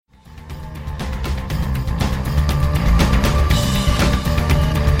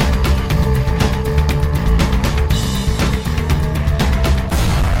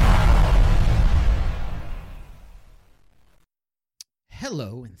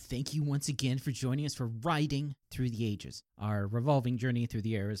thank you once again for joining us for Riding Through the Ages, our revolving journey through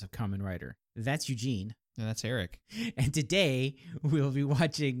the eras of Kamen Rider. That's Eugene. And that's Eric. And today, we'll be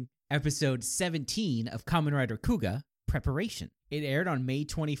watching episode 17 of Kamen Rider Kuga, Preparation. It aired on May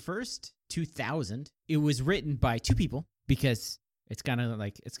 21st, 2000. It was written by two people because it's got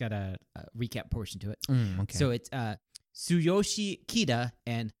a recap portion to it. Okay. So it's Tsuyoshi Kida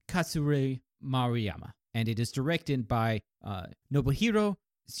and Katsuri Maruyama. And it is directed by Nobuhiro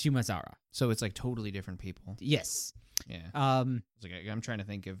Shimazara. So it's like totally different people. Yes. Yeah. It's like I'm trying to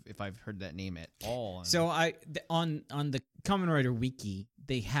think if I've heard that name at all. So on the Kamen Rider Wiki,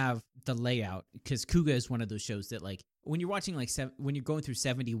 they have the layout because Kuga is one of those shows that like when you're watching when you're going through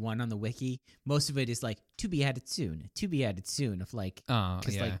 71 on the wiki, most of it is like to be added soon of like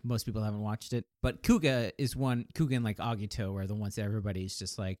because like most people haven't watched it. But Kuga and like Agito are the ones that everybody's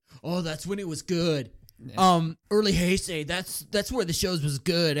just like, oh, that's when it was good. Early Heisei, that's where the shows was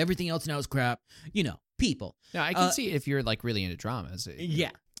good. Everything else now is crap. You know, people. No, I can see it if you're like really into dramas.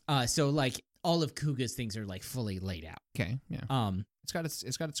 Yeah. So like all of Kuga's things are like fully laid out. Okay. Yeah. It's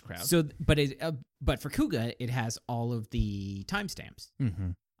got its crowd. So, but for Kuga, it has all of the timestamps.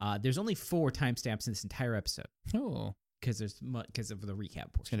 Mm-hmm. There's only 4 timestamps in this entire episode. Oh, because of the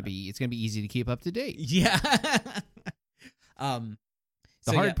recap portion. It's gonna be easy to keep up to date. Yeah.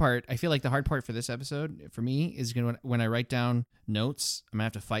 The hard part, I feel like the hard part for this episode, for me, is when I write down notes, I'm going to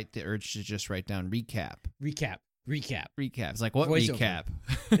have to fight the urge to just write down recap. Recap. It's like, what Voice recap?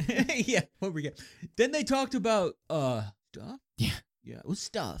 Yeah, what recap? Then they talked about stuff. Yeah. Yeah, it was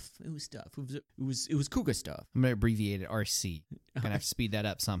stuff. It was Kuga stuff. I'm going to abbreviate it RC. I'm going to have to speed that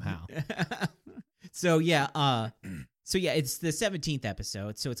up somehow. So yeah, it's the 17th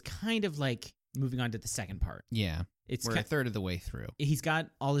episode, so it's kind of like moving on to the second part. Yeah. We're a third of the way through. He's got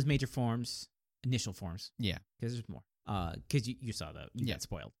all his major forms, initial forms. Yeah. Because there's more. Because you saw that. You got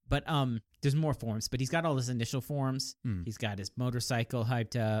spoiled. But there's more forms, but he's got all his initial forms. He's got his motorcycle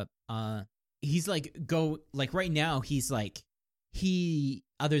hyped up. He's right now, he's like,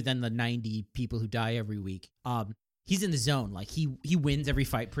 other than the 90 people who die every week, he's in the zone. Like he wins every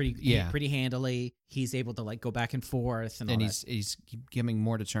fight pretty handily. He's able to like go back and forth, and he's coming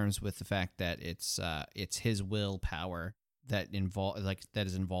more to terms with the fact that it's his willpower that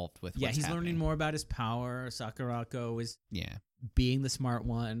is involved with. Yeah, what's he's happening. learning more about his power. Sakurako is being the smart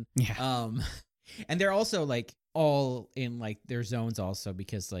one. Yeah. And they're also like all in like their zones also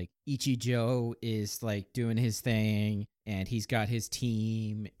because like Ichijo is like doing his thing and he's got his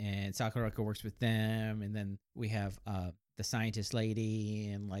team and Sakurako works with them, and then we have the scientist lady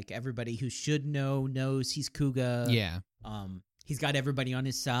and like everybody who should know knows he's Kuga. Yeah. He's got everybody on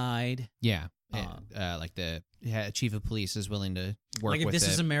his side. Yeah. Like the chief of police is willing to work with it. Like if this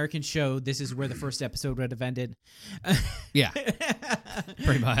is an American show, this is where the first episode would have ended. Yeah.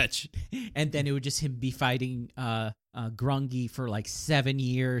 Pretty much. And then it would just him be fighting Grungy for like 7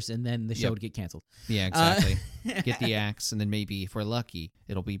 years, and then the show would get canceled. Yeah, exactly. Get the axe, and then maybe if we're lucky,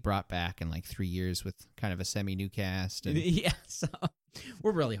 it'll be brought back in like 3 years with kind of a semi-new cast. And yeah, so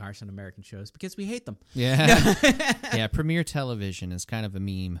we're really harsh on American shows because we hate them. Yeah. Yeah, premiere television is kind of a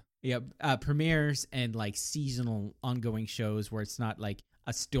meme. Yeah, premieres and like seasonal ongoing shows where it's not like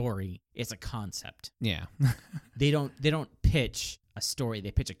a story, it's a concept. Yeah. They don't pitch a story,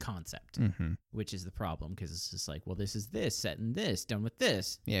 they pitch a concept, which is the problem because it's just like, well, this is this, set in this, done with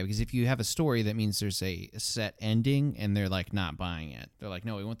this. Yeah, because if you have a story, that means there's a set ending, and they're like not buying it. They're like,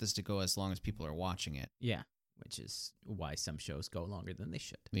 no, we want this to go as long as people are watching it. Yeah, which is why some shows go longer than they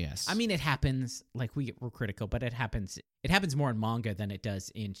should. Yes. I mean, it happens, like we're critical, but it happens more in manga than it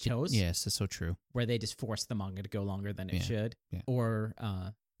does in shows. Yes, that's so true. Where they just force the manga to go longer than it should. Yeah. Or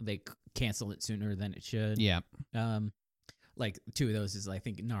they cancel it sooner than it should. Yeah. Like 2 of those is I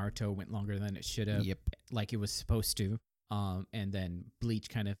think Naruto went longer than it should have. Yep. Like it was supposed to. And then Bleach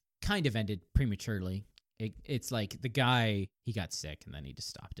kind of ended prematurely. It's like the guy, he got sick and then he just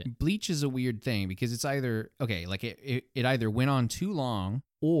stopped it. Bleach is a weird thing because it's either, like it either went on too long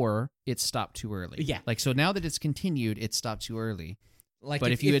or it stopped too early. Yeah. Like, so now that it's continued, it stopped too early. Like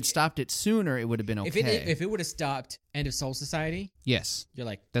but if you had stopped it sooner, it would have been okay. If it would have stopped End of Soul Society, yes, you're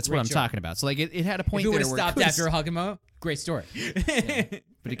like, that's what I'm talking about. So like it had a point. If it there would have stopped after Hagamo, great story. Yeah.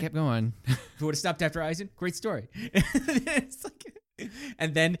 But it kept going. If it would have stopped after Aizen, great story. It's like,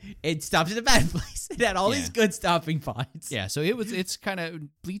 and then it stopped at a bad place. It had all these good stopping points. Yeah, so it's kind of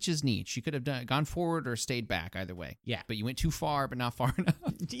Bleach's niche. You could have gone forward or stayed back either way. Yeah, but you went too far, but not far enough.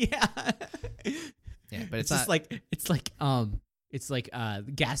 Yeah. Yeah, but it's just like it's like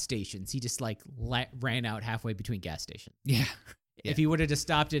gas stations. He just like ran out halfway between gas stations. Yeah. If he would have just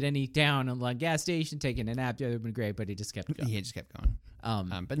stopped at any town and like gas station, taking a nap, that would have been great. But he just kept going. He just kept going.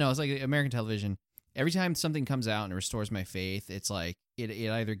 But no, it's like American television. Every time something comes out and it restores my faith, it's like it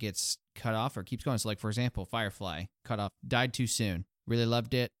either gets cut off or keeps going. So, like, for example, Firefly, cut off, died too soon. Really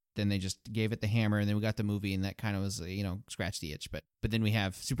loved it. Then they just gave it the hammer, and then we got the movie, and that kind of was, scratched the itch. But then we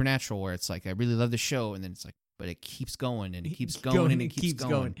have Supernatural, where it's like, I really love the show, and then it's like, but it keeps going, and it keeps going, and it keeps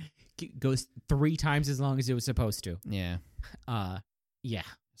going. Goes 3 times as long as it was supposed to. Yeah. Yeah.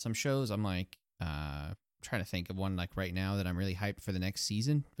 Some shows, I'm like, trying to think of one like right now that I'm really hyped for the next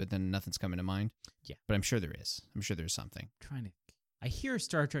season, but then nothing's coming to mind. Yeah. But I'm sure there is. I'm sure there's something. I hear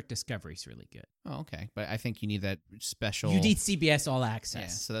Star Trek Discovery's really good. Oh, okay. But I think you need that special. You need CBS All Access. Yeah,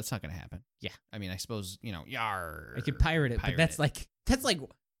 so that's not going to happen. Yeah. I mean, I suppose, yar. I could pirate it, but that's like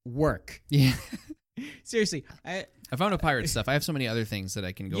work. Yeah. Seriously. I found a pirate stuff. I have so many other things that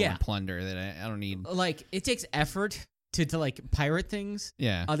I can go Yeah. and plunder that I don't need. Like, it takes effort to like pirate things.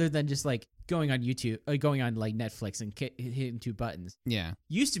 Yeah. Other than just like going on YouTube, going on like Netflix and hitting 2 buttons. Yeah.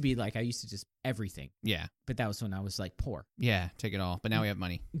 Used to be like I used to just everything, Yeah. but that was when I was like poor. Yeah. Take it all. But now we have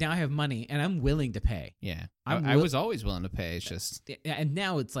money. Now I have money and I'm willing to pay. Yeah. I'm I will- was always willing to pay. It's just. And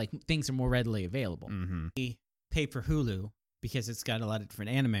now it's like things are more readily available. Mm-hmm. I pay for Hulu because it's got a lot of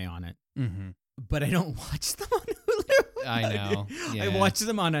different anime on it, Mm-hmm. but I don't watch them on Hulu. I know. I Yeah. watch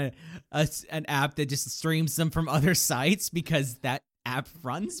them on an app that just streams them from other sites because that app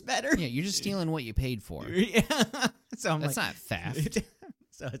runs better. Yeah. You're just stealing what you paid for. Yeah. So I'm That's like, not theft.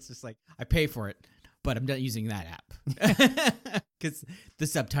 so it's just like I pay for it, but I'm not using that app because the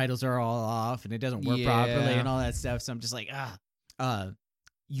subtitles are all off and it doesn't work properly Yeah. and all that stuff. So I'm just like,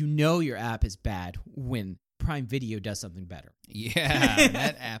 your app is bad when Prime Video does something better. Yeah.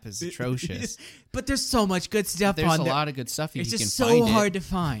 That app is atrocious. But there's so much good stuff There's on a there. lot of good stuff. If It's you just can so find hard to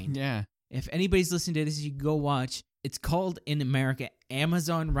find. It. Yeah. If anybody's listening to this, you can go watch. It's called in America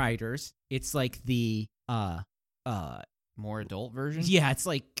Amazon Riders. It's like the More adult version. yeah, it's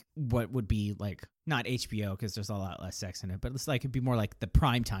like what would be like not HBO because there's a lot less sex in it, but it's like it'd be more like the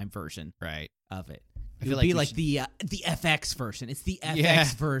primetime version Right. of it. I It feel would be we like should- the FX version. It's the FX Yeah.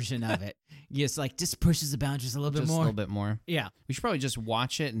 version of it. Yes, like just pushes the boundaries a little bit just more. a little bit more. Yeah, We should probably just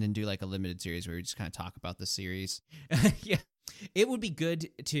watch it and then do like a limited series where we just kind of talk about the series. yeah. It would be good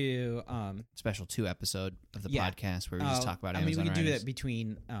to Special 2 episode of the Yeah. podcast where we just talk about Amazon. we could do Riders. that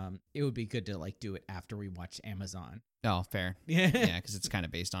between. It would be good to like do it after we watch Amazon. Oh, fair. Yeah, Yeah, because it's kind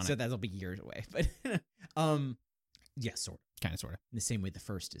of based on so it. that'll be years away, but yeah, sort of. Kind of, sort of. In the same way the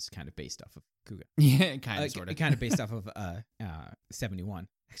first is kind of based off of Kuga. Yeah, kind of, sort of. Kind of based off of 71.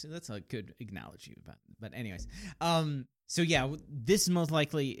 Actually, that's a good analogy about. But anyways, so yeah, this most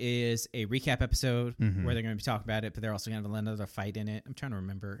likely is a recap episode Mhm. where they're going to be talking about it, but they're also going to have another fight in it. I'm trying to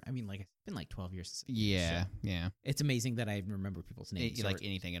remember. I mean, like it's been like 12 years. Since Yeah, so yeah. it's amazing that I even remember people's names. Like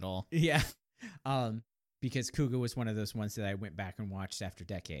anything at all. Yeah, because Kuga was one of those ones that I went back and watched after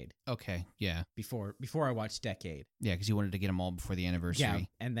Decade. Okay, yeah. Before I watched Decade. Yeah, because you wanted to get them all before the anniversary. Yeah,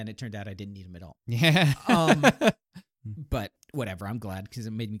 and then it turned out I didn't need them at all. Yeah. But whatever, I'm glad because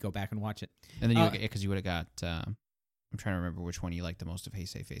it made me go back and watch it. And then you would have got. I'm trying to remember which one you liked the most of Hey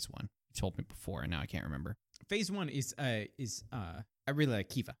Say Phase 1. You told me before, and now I can't remember. Phase 1 is I really like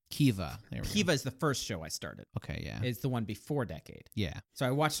Kiva. Kiva. There we go. Kiva is the first show I started. Okay, yeah. It's the one before Decade. Yeah. So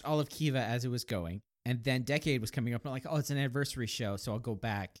I watched all of Kiva as it was going, and then Decade was coming up. And I'm like, oh, it's an anniversary show, so I'll go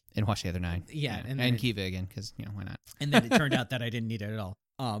back. And watch the other 9. Yeah, and and then it- Kiva again, because, why not? And then it turned out that I didn't need it at all.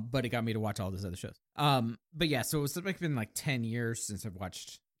 But it got me to watch all those other shows. But yeah, so it's like been like 10 years since I've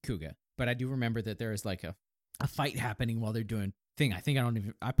watched Kuga. But I do remember that there is like a fight happening while they're doing thing.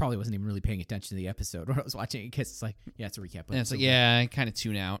 I probably wasn't even really paying attention to the episode when I was watching it because it's like, yeah, it's a recap. And it's episode. like, yeah, I kind of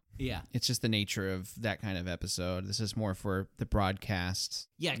tune out. Yeah. It's just the nature of that kind of episode. This is more for the broadcast.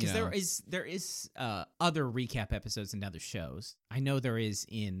 Yeah, because you know. there is other recap episodes in other shows. I know there is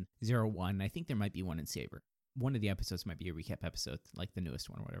in 01. I think there might be one in Saber. One of the episodes might be a recap episode, like the newest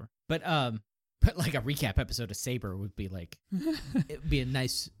one or whatever. But like a recap episode of Saber would be like it'd be a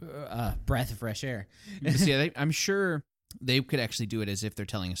nice breath of fresh air. But see, I'm sure they could actually do it as if they're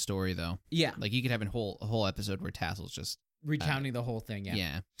telling a story, though. Yeah, Like you could have a whole episode where Tassel's just recounting the whole thing.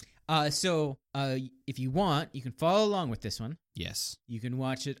 Yeah. yeah. So if you want, you can follow along with this one. Yes. You can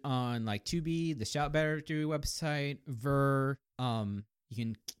watch it on like Tubi, the Shout Battery website, Ver. You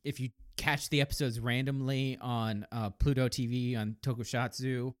can, if you catch the episodes randomly on Pluto TV on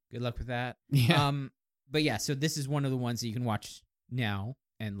Tokusatsu. Good luck with that. Yeah. But yeah, so this is one of the ones that you can watch now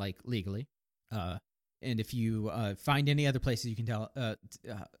and like legally. And if you find any other places you can tell,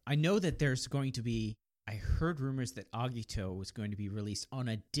 I know that there's going to be. I heard rumors that Agito was going to be released on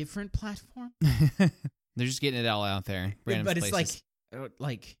a different platform. They're just getting it all out there. Random But it's places.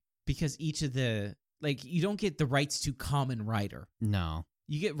 like because each of the like you don't get the rights to Kamen Rider. No.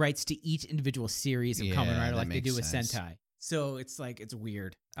 You get rights to each individual series of Kamen Rider, that like they do makes with sense. Sentai. So it's like it's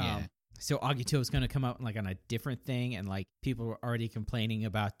weird. Yeah. So Agito is going to come out like on a different thing, and like people were already complaining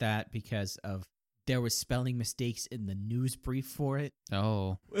about that because of there was spelling mistakes in the news brief for it.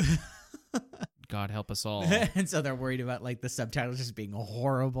 Oh, God help us all. And so they're worried about like the subtitles just being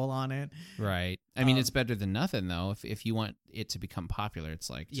horrible on it. Right. I mean, it's better than nothing, though. If you want it to become popular, it's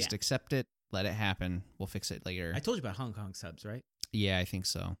like, just Yeah. accept it, let it happen. We'll fix it later. I told you about Hong Kong subs, right? Yeah, I think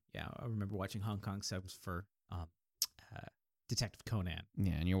so. Yeah, I remember watching Hong Kong subs for Detective Conan.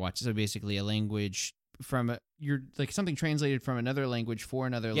 Yeah, and you're watching, so basically a language from, you're like something translated from another language for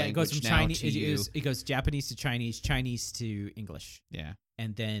another Yeah, language. it goes from now Chinese. to you. It goes Japanese to Chinese, Chinese to English, Yeah.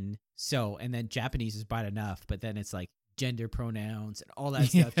 and then Japanese is bad enough, but then it's like gender pronouns and all that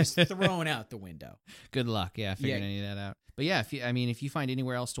stuff just thrown out the window. Good luck. Yeah, figuring any of that out. But yeah, if you find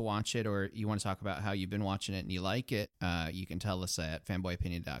anywhere else to watch it, or you want to talk about how you've been watching it and you like it, you can tell us at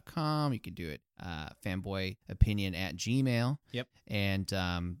fanboyopinion.com. You can do it fanboyopinion@gmail. Yep. And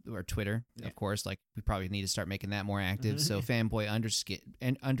or Twitter, Yeah. of course. Like, we probably need to start making that more active. So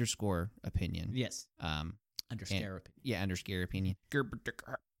fanboy_opinion. Yes. Underscore opinion. Yeah, underscore opinion.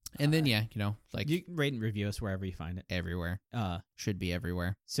 And then like You can rate and review us wherever you find it. everywhere. Should be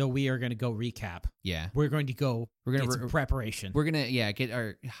everywhere. So we are going to go recap. Yeah. We're going to go We're get gonna some preparation. we're gonna get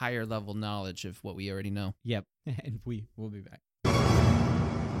our higher level knowledge of what we already know. Yep. And we will be back.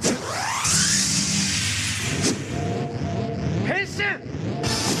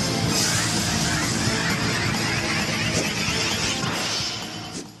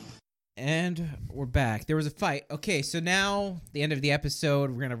 And we're back. There was a fight. Okay, so now the end of the episode.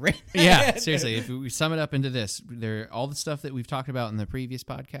 We're gonna rate. Yeah, seriously. If we sum it up into this, all the stuff that we've talked about in the previous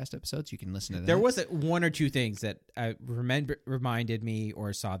podcast episodes, you can listen to that. There was one or two things that I reminded me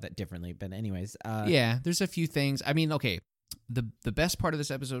or saw that differently. But anyways, yeah, there's a few things. I mean, okay, the best part of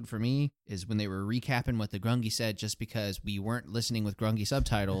this episode for me is when they were recapping what the Grungy said, just because we weren't listening with Grungy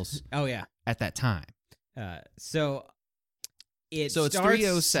subtitles oh yeah. at that time. So it's starts,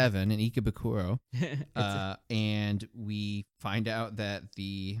 307 in Ikebukuro. it's- And we find out that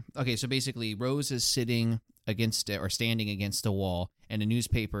so basically Rose is sitting standing against a wall, and a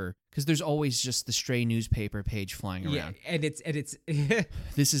newspaper, because there's always just the stray newspaper page flying yeah, around. and it's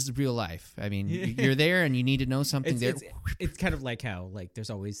This is real life. I mean, you're there and you need to know something. it's kind of like how like there's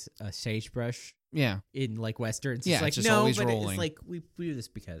always a sagebrush Yeah. in like westerns. Yeah, it's like it's just no, always but rolling. it's like we do this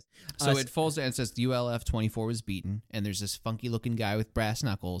because So it falls down and says ULF 24 was beaten, and there's this funky looking guy with brass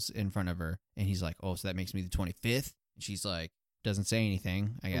knuckles in front of her, and he's like, "Oh, so that makes me the 25th?" And she's like, doesn't say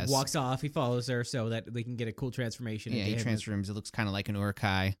anything, I guess. walks off. He follows her so that we can get a cool transformation. Yeah, into he him. transforms. It looks kind of like an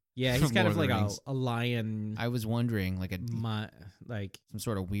Urukai. Yeah, he's from kind of Lord like of the Rings. a lion. I was wondering, like some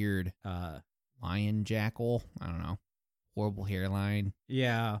sort of weird lion jackal. I don't know. Horrible hairline.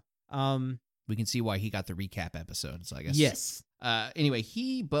 Yeah. We can see why he got the recap episode. So I guess. Yes. Anyway,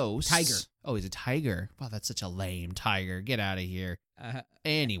 he boasts. Tiger. Oh, he's a tiger. Wow, that's such a lame tiger. Get out of here.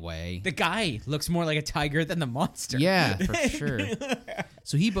 Anyway. The guy looks more like a tiger than the monster. Yeah, for sure.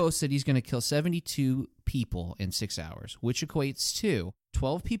 So he boasts that he's going to kill 72 people in 6 hours, which equates to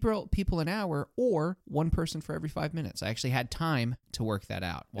 12 people an hour, or one person for every 5 minutes. I actually had time to work that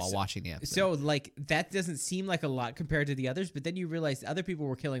out while watching the episode. So, like, that doesn't seem like a lot compared to the others, but then you realize other people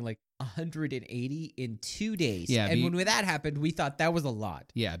were killing, like, 180 in 2 days. Yeah, and when that happened, we thought that was a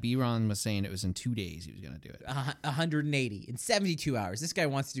lot. Yeah, B-Ron was saying it was in 2 days he was going to do it. 180 in 72 hours. This guy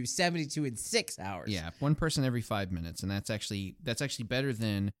wants to do 72 in 6 hours. Yeah, one person every 5 minutes, and that's actually better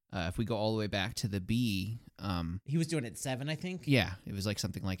than if we go all the way back to the B. He was doing it in 7, I think. Yeah, it was like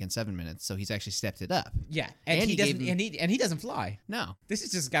something like in 7 minutes, so he's actually stepped it up. Yeah, And he he doesn't, gave him- and he doesn't fly. No, This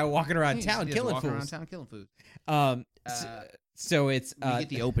is just a guy walking around He's town just killing walking fools. around town killing food. So it's We get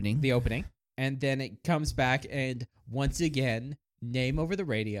the opening. the opening, and then it comes back, and once again, name over the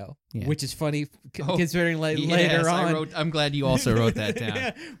radio, Yeah. which is funny Oh, considering Yes, later on. I'm glad you also wrote that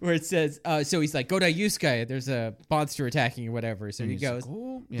down. Where it says, so he's like, go to Yusuke, there's a monster attacking or whatever. So And he he's goes, like,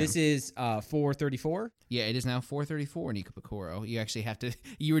 "Oh," yeah. this is 4:34. Yeah, it is now 4:34 in Ikebukuro. You actually have to.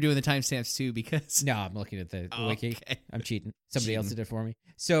 You were doing the timestamps too because. No, I'm looking at the wiki. Okay. I'm cheating. Somebody else Cheating. did it for me.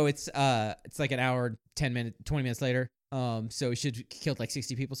 So it's like an hour, 20 minutes later. So he should have killed like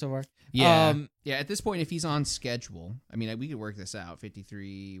 60 people so far. Yeah. Yeah. At this point, if he's on schedule, I mean, we could work this out.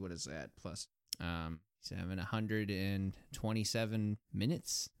 53. What is that plus? 127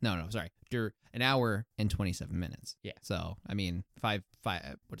 minutes. No, sorry. An hour and 27 minutes. Yeah. So, I mean, five, what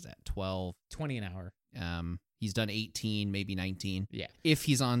is that? 12. 20 an hour. He's done 18, maybe 19. Yeah. If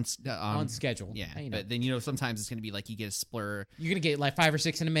he's on schedule. Yeah. You know. But then, sometimes it's going to be like you get a splur. You're going to get like 5 or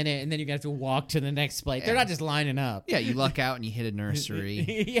 6 in a minute, and then you're going to have to walk to the next plate. They're not just lining up. Yeah, you luck out and you hit a nursery.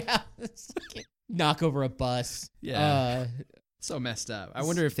 Yeah. Knock over a bus. Yeah. So messed up. I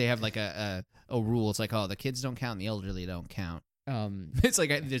wonder if they have like a rule. It's like, oh, the kids don't count and the elderly don't count. It's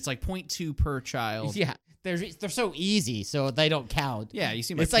like 0.2 per child. Yeah. They're so easy, so they don't count. Yeah, you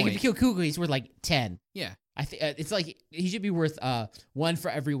see my It's point. like if you kill Kuga, he's worth like 10. Yeah. I think it's like he should be worth 1 for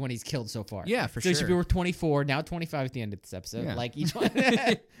every one he's killed so far. Yeah, for so sure. he should be worth 24, now 25 at the end of this episode. Yeah. Like each one.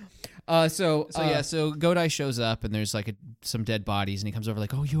 So Godai shows up and there's like some dead bodies and he comes over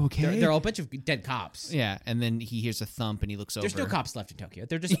like, oh, you okay? they're all a bunch of dead cops. Yeah, and then he hears a thump and he looks over. There's no cops left in Tokyo.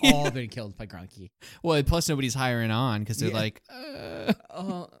 They're just all been killed by Granki. Well, plus nobody's hiring on because they're like,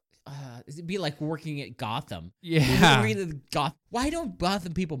 it'd be like working at Gotham. Yeah. Why don't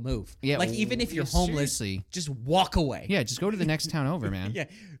Gotham people move? Yeah, like even if you're homeless, seriously. just walk away. Yeah, just go to the next town over, man. Yeah,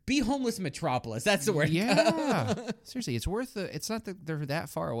 be homeless in Metropolis. That's the word. Yeah, seriously, it's worth it. It's not that they're that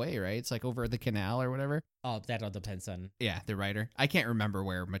far away, right? It's like over the canal or whatever. Oh, that all depends on. Yeah, the writer. I can't remember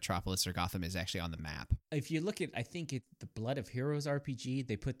where Metropolis or Gotham is actually on the map. If you look at, I think it's the Blood of Heroes RPG.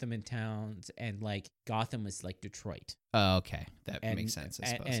 They put them in towns, and like Gotham was like Detroit. Oh, okay, that makes sense. I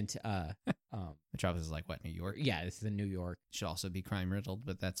suppose. And Metropolis is like what, New York? yeah, it's the New York. Should also be crime riddled,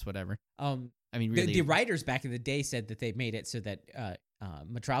 but that's whatever. I mean, really, the writers back in the day said that they made it so that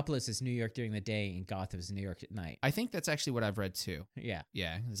Metropolis is New York during the day and Gotham is New York at night. I think that's actually what I've read too. Yeah,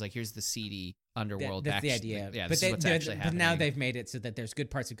 Yeah, it's like here's the seedy underworld. that's the idea. Yeah, but this is what's actually but happening. now they've made it so that there's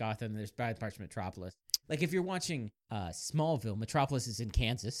good parts of Gotham and there's bad parts of Metropolis. Like if you're watching Smallville, Metropolis is in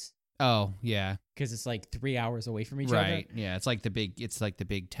Kansas. Oh yeah, because it's like 3 hours away from each other. right. Yeah, it's like the big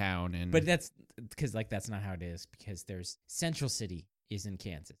town, and But that's because like that's not how it is, because there's Central City is in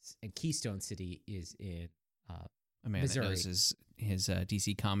Kansas and Keystone City is in a man Missouri. that knows his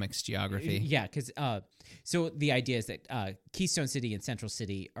DC Comics geography. Yeah, because so the idea is that Keystone City and Central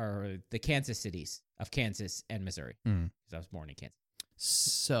City are the Kansas cities of Kansas and Missouri. Because I was born in Kansas.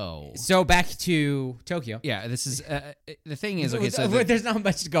 So back to Tokyo. Yeah, this is the thing is, okay, so there's not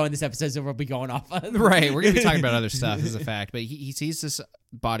much to go in this episode, so we'll be going off on. Right, we're gonna be talking about other stuff as a fact, but he sees this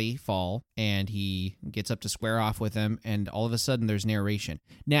body fall and he gets up to square off with him, and all of a sudden there's narration.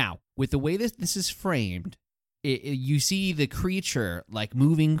 Now, with the way this is framed, you see the creature like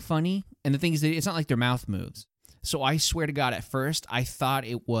moving funny, and the thing is that it's not like their mouth moves. So I swear to God, at first I thought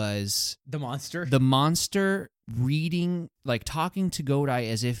it was the monster. The monster reading, like talking to Godai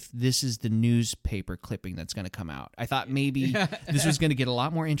as if this is the newspaper clipping that's going to come out. I thought maybe this was going to get a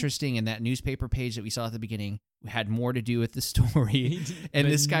lot more interesting, and that newspaper page that we saw at the beginning had more to do with the story. And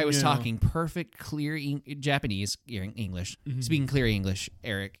this guy was talking perfect, clear Japanese, English, speaking clear English,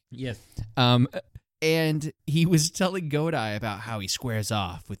 Eric. Yes. And he was telling Godai about how he squares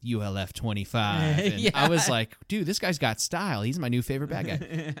off with ULF 25. And Yeah. I was like, dude, this guy's got style. He's my new favorite bad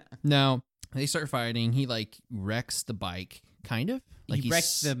guy. No, they start fighting. He like wrecks the bike, kind of. Like he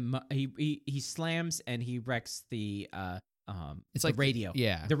wrecks he slams and he wrecks the it's the like radio.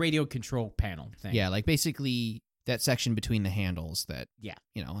 Yeah. The radio control panel thing. Yeah, like basically that section between the handles that Yeah.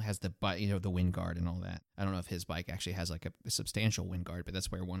 Has the the wind guard and all that. I don't know if his bike actually has like a substantial wind guard, but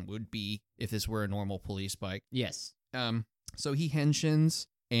that's where one would be if this were a normal police bike. Yes. So he henshins,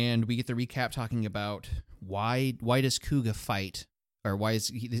 and we get the recap talking about why does Kuga fight, or why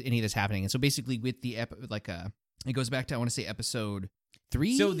is any of this happening? And so basically with the it goes back to, I want to say, episode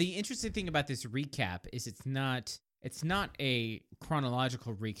 3. So the interesting thing about this recap is it's not a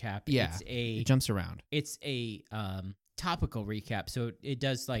chronological recap. Yeah, it jumps around. It's a topical recap. So it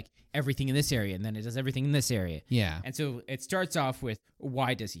does like everything in this area, and then it does everything in this area. Yeah. And so it starts off with,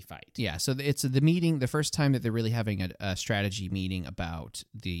 why does he fight? Yeah, so it's the meeting, the first time that they're really having a strategy meeting about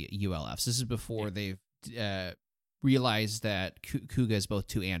the ULFs. This is before they've realized that Kuga is both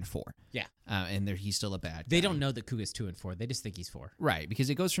 2 and 4. Yeah. And he's still a bad guy. They don't know that Kuga's 2 and 4. They just think he's 4. Right, because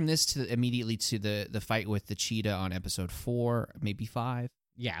it goes from this to immediately to the fight with the cheetah on episode 4, maybe 5.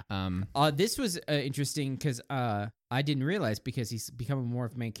 Yeah. This was interesting because I didn't realize, because he's become a more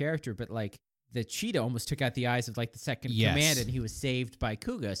of a main character, but like the cheetah almost took out the eyes of like the second command, and he was saved by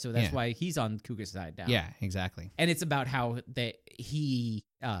Kuga, so that's why he's on Kuga's side now. Yeah, exactly. And it's about how the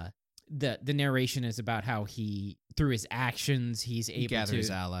narration is about how he, through his actions, he's able gather to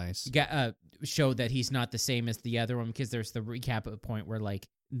his allies, show that he's not the same as the other one, because there's the recap at the point where like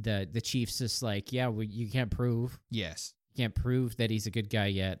the chief's just like, yeah, well, you can't prove. Yes. can't prove that he's a good guy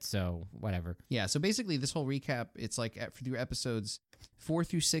yet, so whatever. Yeah, so basically this whole recap, it's like through episodes 4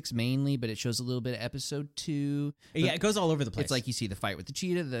 through 6 mainly, but it shows a little bit of episode 2. Yeah, it goes all over the place. It's like you see the fight with the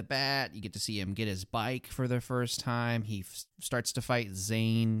cheetah, the bat. You get to see him get his bike for the first time. He starts to fight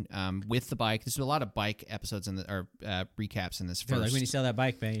Zane with the bike. There's a lot of bike episodes or recaps in this So, first. like when you sell that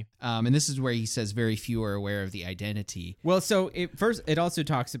bike, babe. And this is where he says very few are aware of the identity. Well, so it also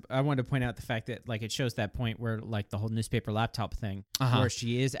talks. I wanted to point out the fact that like it shows that point where like the whole newspaper laptop thing, where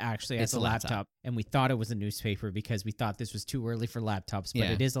she is actually at It's the a laptop. laptop, and we thought it was a newspaper because we thought this was too early for laptops, but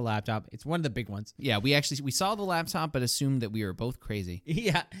Yeah. it is a laptop. It's one of the big ones. Yeah, we saw the laptop, but assumed that we were both crazy.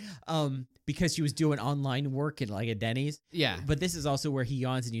 Yeah, because she was doing online work at like a Denny's. Yeah. But this is also where he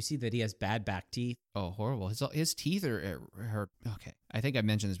yawns, and you see that he has bad back teeth. Oh, horrible. His teeth are okay. I think I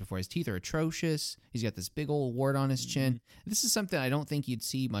mentioned this before. His teeth are atrocious. He's got this big old wart on his chin. This is something I don't think you'd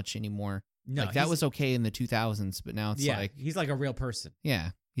see much anymore. No, like that was okay in the 2000s, but now it's like, he's like a real person.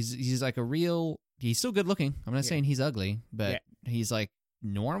 yeah, he's like a real. He's still good looking. I'm not saying he's ugly, but he's like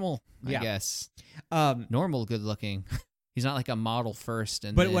normal, I guess. Normal good looking. He's not like a model first.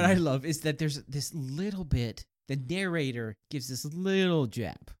 And but then, what I love is that there's this little bit. The narrator gives this little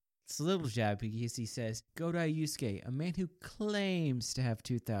jab. This little jab because he says, "Godai Yusuke, a man who claims to have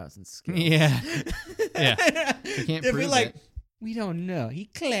 2,000 skills." Yeah. Yeah. You can't They'd be prove like, it. we don't know. He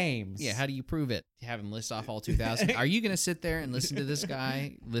claims. Yeah, how do you prove it? You have him list off all 2,000. Are you going to sit there and listen to this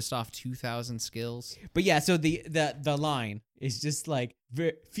guy list off 2,000 skills? But yeah, so the line is just like,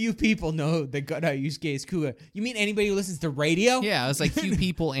 few people know that Godai Yusuke is Kuga. You mean anybody who listens to radio? Yeah, it was like few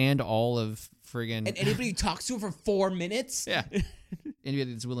people and all of friggin' And anybody who talks to him for 4 minutes? yeah.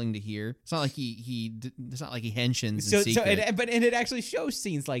 Anybody that's willing to hear. It's not like it's not like he henshins So in secret. it actually shows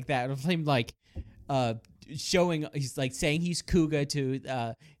scenes like that of him like showing, he's like saying he's Kuga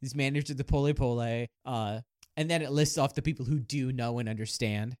to his manager, the Pole Pole, and then it lists off the people who do know and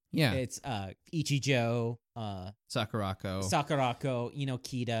understand. Yeah. It's Ichijo, Sakurako. Sakurako,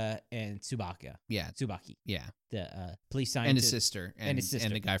 Inokita, and Tsubaki. Yeah. Yeah. The police scientist. And his sister. And his sister.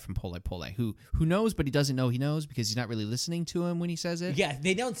 And the guy from Pole Pole who knows, but he doesn't know he knows because he's not really listening to him when he says it. Yeah,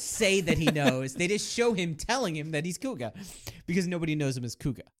 they don't say that he knows. They just show him telling him that he's Kuga because nobody knows him as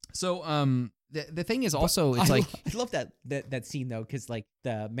Kuga. So, the thing is also, it's like... I love that scene, though, because, like,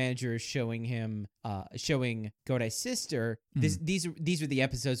 the manager is showing him, showing Godai's sister. These are the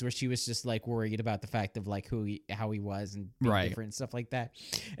episodes where she was just, like, worried about the fact of, like, how he was and being different and stuff like that.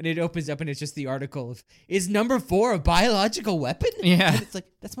 And it opens up and it's just the article of, is number 4 a biological weapon? Yeah. And it's like,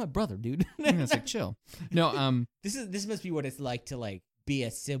 that's my brother, dude. It's like, chill. No, This must be what it's like to, like, be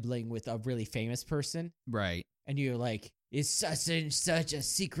a sibling with a really famous person. right. And you're like, is such and such a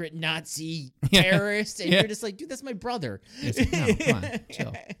secret Nazi terrorist? And you're just like, dude, that's my brother. It's like, no, come on,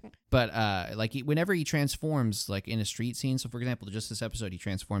 chill. But like whenever he transforms, like in a street scene. So for example, just this episode, he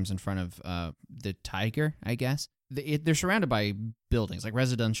transforms in front of the tiger, I guess. They're surrounded by buildings, like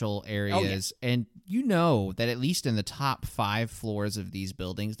residential areas, and you know that at least in the top 5 floors of these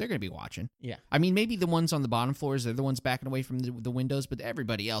buildings, they're going to be watching. Yeah. I mean, maybe the ones on the bottom floors, they're the ones backing away from the windows, but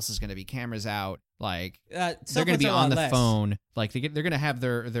everybody else is going to be cameras out. Like they're going to be on the phone. Like they're going to have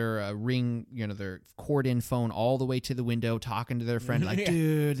their ring, their cord-in phone all the way to the window, talking to their friend, like,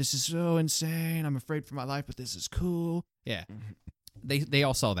 dude, this is so insane. I'm afraid for my life, but this is cool. Yeah. They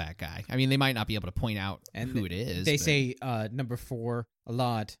all saw that guy. I mean, they might not be able to point out who it is. They say number 4 a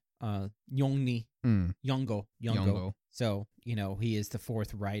lot. Yongni, Yongo. So he is the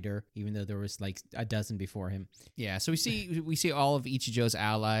 4th rider, even though there was like a dozen before him. Yeah. So we see all of Ichijo's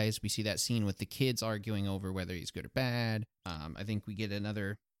allies. We see that scene with the kids arguing over whether he's good or bad. I think we get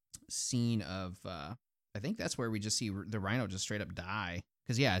another scene of. I think that's where we just see the Rhino just straight up die.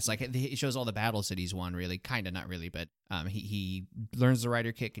 Because, yeah, it's like it shows all the battles that he's won, really. Kind of, not really, but he learns the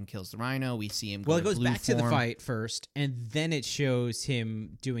rider kick and kills the Rhino. We see him go it goes blue back to the form. fight first, and then it shows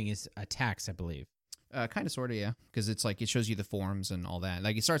him doing his attacks, I believe. Kind of, sort of, yeah. Because it's like it shows you the forms and all that.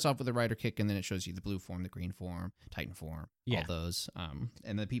 Like it starts off with the rider kick, and then it shows you the blue form, the green form, Titan form, all those.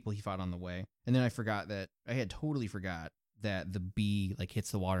 And the people he fought on the way. And then I had totally forgot that the bee like hits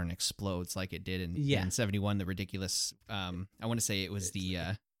the water and explodes like it did in 71. The ridiculous. I want to say it was the.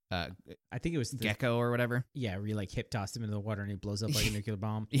 I think it was gecko or whatever. Yeah, where you like hip tossed him into the water and he blows up like a nuclear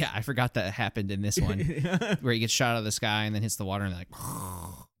bomb. Yeah, I forgot that happened in this one, where he gets shot out of the sky and then hits the water and like.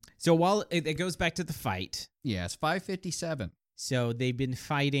 So while it goes back to the fight. Yeah, it's 5:57. So they've been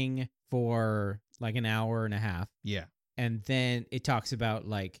fighting for like an hour and a half. Yeah, and then it talks about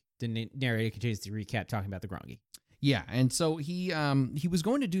like the narrator continues to recap talking about the Grongi. Yeah, and so he was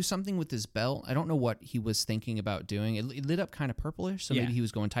going to do something with his belt. I don't know what he was thinking about doing. It lit up kind of purplish, so Yeah. maybe he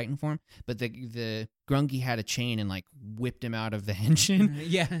was going Titan form. But the Grungy had a chain and like whipped him out of the henshin,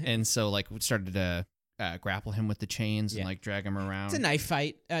 Yeah. and so like started to grapple him with the chains Yeah. and like drag him around. It's a knife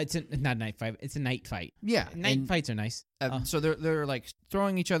fight. Not a knife fight. It's a night fight. Yeah, Night and, fights are nice. so they're like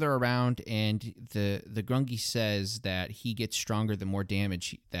throwing each other around, and the Grungy says that he gets stronger the more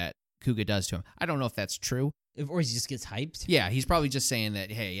damage that Kuga does to him. I don't know if that's true. Or he just gets hyped. Yeah, he's probably just saying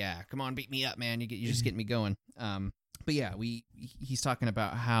that. Hey, yeah, come on, beat me up, man. You're just getting me going. But yeah, he's talking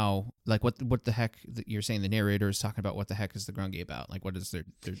about how like what the heck you're saying. The narrator is talking about what the heck is the Grungy about? Like what is they're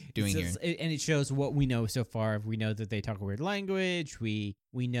doing here? And it shows what we know so far. We know that they talk a weird language. We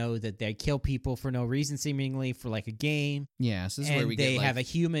know that they kill people for no reason, seemingly for like a game. Yeah, so this is and where we they get like, have a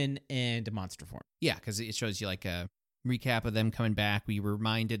human and a monster form. yeah, because it shows you like a recap of them coming back. We were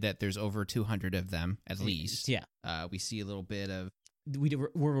reminded that there's over 200 of them at least. Yeah. We see a little bit of We're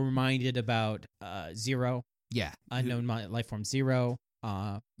reminded about Zero, yeah, unknown life form Zero.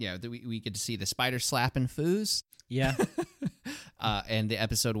 yeah. We get to see the spider slapping foos. Yeah. And the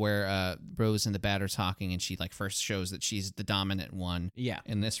episode where Rose and the Bat are talking, and she like first shows that she's the dominant one Yeah.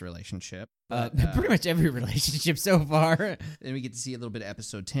 in this relationship. Pretty much every relationship so far. Then we get to see a little bit of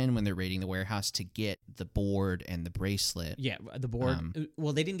episode 10 when they're raiding the warehouse to get the board and the bracelet. Yeah, the board.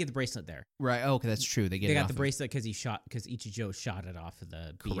 Well, they didn't get the bracelet there. Right. Oh, okay, that's true. They They it got off the of- bracelet because Ichijo shot it off of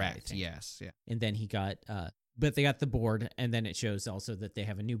the BI, I Correct. think. Yes. Yeah. And then he got, but they got the board, and then it shows also that they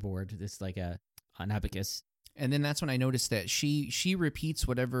have a new board. This like an abacus. And then that's when I noticed that she repeats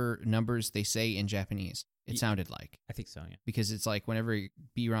whatever numbers they say in Japanese. It sounded like. I think so. Yeah. Because it's like whenever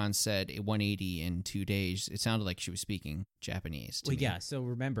Biron said 180 in 2 days, it sounded like she was speaking Japanese. To Well, me. yeah. So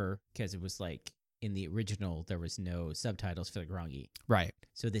remember, because it was like in the original, there was no subtitles for the Grongi. Right.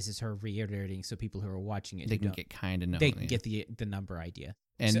 So this is her reiterating, so people who are watching it, They who can don't- get kind of know. they can get the number idea.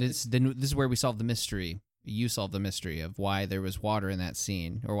 And So- this is where we solve the mystery. You solved the mystery of why there was water in that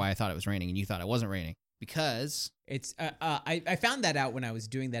scene, or why I thought it was raining and you thought it wasn't raining. Because It's I found that out when I was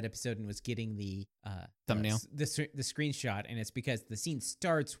doing that episode and was getting the Thumbnail? the screenshot, and it's because the scene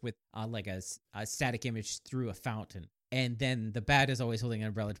starts with like a static image through a fountain, and then the bat is always holding an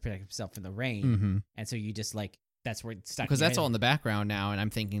umbrella to protect himself from the rain, and so you just like that's where it's stuck. because in your that's head. all in the background now, and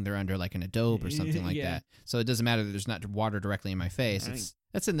I'm thinking they're under like an adobe or something like Yeah. that. So it doesn't matter that there's not water directly in my face. Right.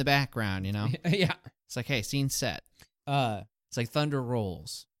 That's in the background, you know. Yeah. It's like, hey, scene set. It's like thunder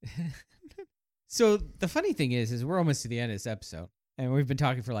rolls. So the funny thing is we're almost to the end of this episode, and we've been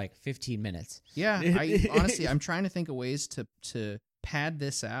talking for like 15 minutes. Yeah, I honestly, I'm trying to think of ways to pad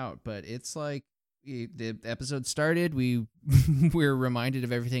this out, but it's like the episode started. We're reminded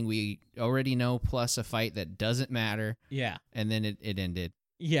of everything we already know, plus a fight that doesn't matter, Yeah. and then it ended.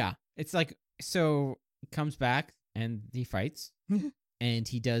 Yeah. It's like, so he comes back and he fights, and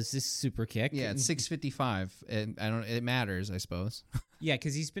he does this super kick. Yeah, it's 6:55, and it matters, I suppose. Yeah,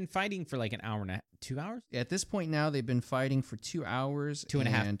 because he's been fighting for like an hour and 2 hours? At this point now, they've been fighting for 2 hours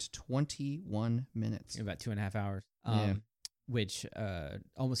 2.5. and 21 minutes. About 2.5 hours. Yeah. Which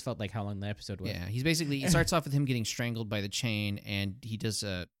almost felt like how long the episode was. Yeah, it starts off with him getting strangled by the chain, and he does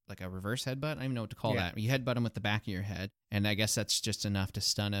a reverse headbutt. I don't even know what to call Yeah. that. You headbutt him with the back of your head, and I guess that's just enough to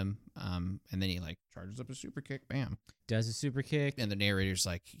stun him. And then he like charges up a super kick, bam. Does a super kick. And the narrator's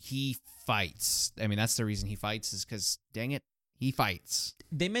like, he fights. I mean, that's the reason he fights is because, dang it, he fights.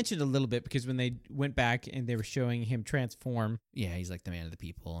 They mentioned a little bit because when they went back and they were showing him transform, Yeah, he's like the man of the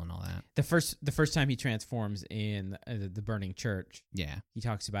people and all that. the first time he transforms in the burning church, Yeah, he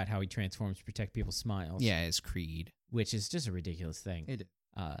talks about how he transforms to protect people's smiles. yeah, his creed. Which is just a ridiculous thing. It.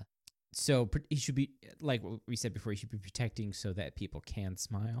 So he should be, like what we said before, he should be protecting so that people can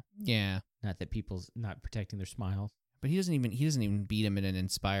smile, Yeah, not that people's not protecting their smiles. but he doesn't even beat him in an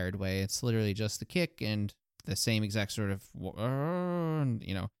inspired way. It's literally just the kick and the same exact sort of,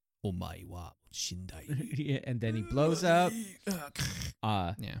 you know, omae wa shindai. Yeah, and then he blows up.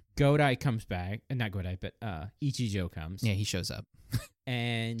 Yeah. Godai comes back. Not Godai, but Ichijo comes. Yeah, he shows up.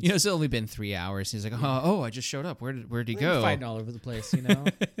 And You know, it's only been 3 hours. He's like, oh, I just showed up. Where'd he we're go? fighting all over the place, you know?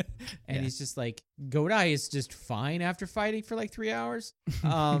 And Yeah. he's just like, Godai is just fine after fighting for like 3 hours.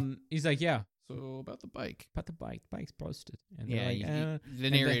 He's like, yeah, So about the bike. but the bike's busted. And they're Yeah, like, the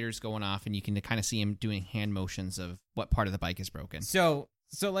narrator's going off, and you can kind of see him doing hand motions of what part of the bike is broken. So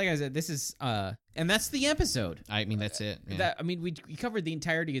like I said, this is and that's the episode. I mean, that's it. Yeah. That I mean, we covered the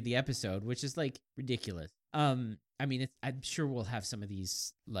entirety of the episode, which is like ridiculous. I mean, I'm sure we'll have some of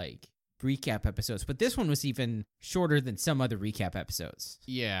these like recap episodes, but this one was even shorter than some other recap episodes.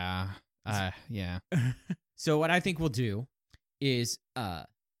 Yeah. Yeah. So what I think we'll do is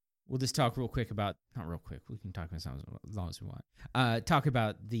we'll just talk real quick about, not real quick, we can talk about something as long as we want. Talk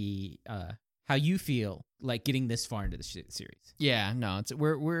about the how you feel like getting this far into the series. Yeah, no, it's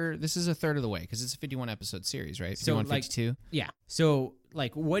we're this is a third of the way because it's a 51 episode series, right? So, 51, like- 52, Yeah. So,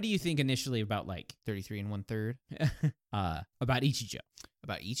 like, what do you think initially about, like, 33 and 1/3 about Ichijo?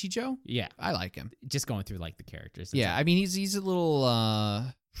 about Ichijo. Yeah. I like him. Just going through, like, the characters. It's Yeah, like- I mean he's a little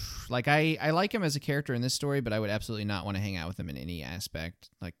like I like him as a character in this story, but I would absolutely not want to hang out with him in any aspect,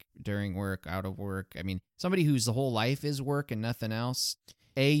 like during work, out of work. I mean, somebody whose the whole life is work and nothing else.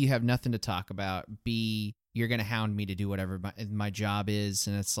 A, you have nothing to talk about. B, you're gonna hound me to do whatever my job is,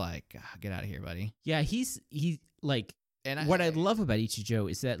 and it's like, get out of here, buddy. yeah, he's like, And what I love about Ichijo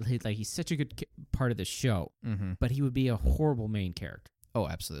is that, like, he's such a good part of the show, Mhm. but he would be a horrible main character. Oh,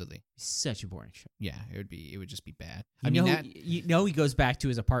 absolutely. He's such a boring show. Yeah, it would just be bad. You know, he goes back to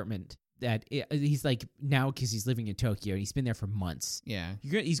his apartment that he's like now because he's living in Tokyo and he's been there for months. Yeah,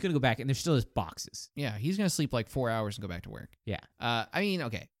 He's gonna go back and there's still his boxes. yeah, he's gonna sleep like 4 hours and go back to work. Yeah. I mean,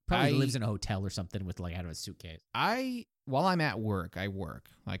 okay, Probably lives in a hotel or something with like out of a suitcase. While I'm at work, I work.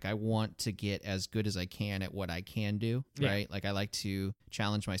 Like I want to get as good as I can at what I can do, Yeah. right? Like I like to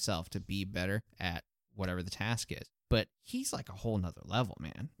challenge myself to be better at whatever the task is. But he's like a whole nother level,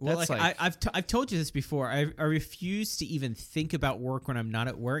 man. Well, That's like, I've told you this before. I refuse to even think about work when I'm not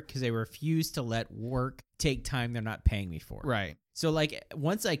at work because I refuse to let work take time they're not paying me for. right. So like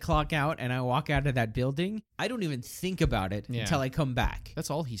once I clock out and I walk out of that building, I don't even think about it Yeah. until I come back. That's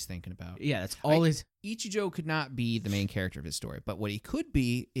all he's thinking about. Yeah, that's all his. Ichijo could not be the main character of his story, but what he could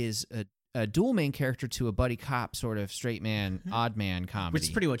be is a dual main character to a buddy cop sort of straight man, odd man comedy. Which is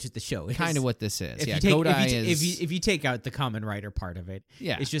pretty much what the show is. kind of what this is. If Yeah, you take, Godai if you take out the common writer part of it,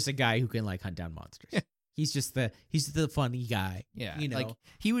 yeah, it's just a guy who can like hunt down monsters. Yeah. He's the funny guy. yeah. you know. Like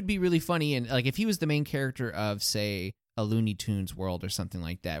he would be really funny, and like if he was the main character of say a Looney Tunes world or something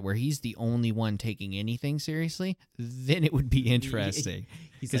like that, where he's the only one taking anything seriously, then it would be interesting.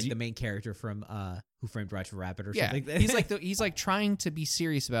 He's 'Cause like you- the main character from Who Framed Roger Rabbit or Yeah, something. he's like trying to be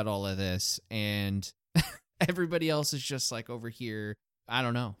serious about all of this, and everybody else is just like over here. I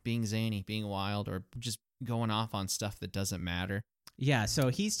don't know, being zany, being wild, or just going off on stuff that doesn't matter. yeah. So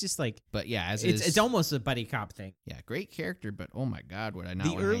he's just like But yeah, as it's is, almost a buddy cop thing. yeah, great character. But oh my god, would I not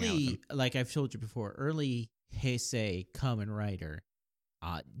The want to hang out with early, him? like I've told you before, early Heisei Kamen Rider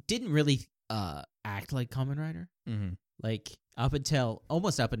didn't really act like Kamen Rider. Mm-hmm. Like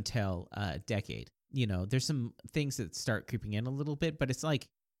almost up until Decade. You know, there's some things that start creeping in a little bit, but it's like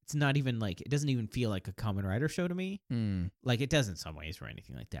it's not even like it doesn't even feel like a Kamen Rider show to me. Mm, Like it does in some ways or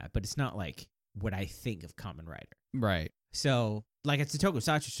anything like that, but it's not like what I think of Kamen Rider. right. So like it's a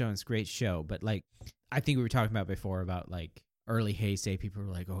Tokusatsu show and it's a great show, but like I think we were talking about before about like early Heisei, people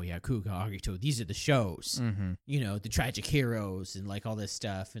were like, oh yeah, Kuga, Agito, these are the shows. Mm-hmm. You know, the tragic heroes and like all this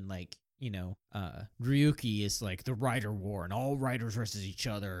stuff, and like, you know, Ryuki is like the rider war and all riders versus each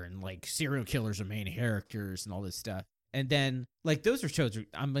other, and like serial killers are main characters and all this stuff. And then like those are shows.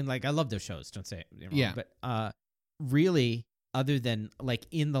 I mean, like I love those shows. Don't say it wrong, Yeah. but really, other than like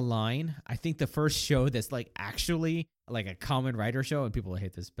In the Line, I think the first show that's like actually like a Kamen Rider show, and people will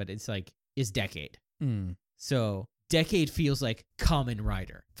hate this, but it's like is Decade. Mm. So Decade feels like Kamen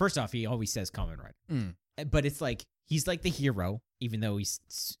Rider. First off, he always says Kamen Rider. Mm. But it's like he's like the hero, even though he's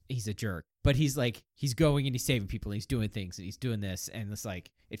a jerk. But he's like he's going and he's saving people and he's doing things and he's doing this, and it's like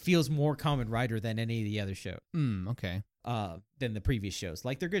it feels more Kamen Rider than any of the other show Okay. than the previous shows.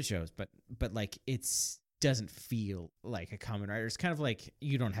 Like they're good shows, but like it's doesn't feel like a Kamen Rider. It's kind of like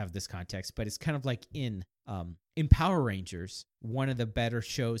you don't have this context, but it's kind of like in Power Rangers, one of the better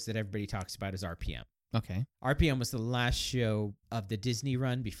shows that everybody talks about is RPM. Okay. RPM was the last show of the Disney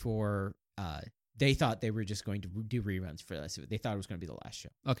run before they thought they were just going to do reruns for this. They thought it was going to be the last show.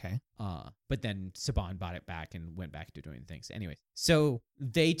 Okay. But then Saban bought it back and went back to doing things. Anyways, so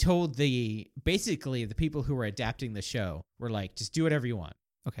they told basically the people who were adapting the show were like, just do whatever you want.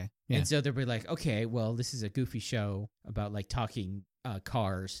 Okay. Yeah. And so they'll be like, okay, well, this is a goofy show about like talking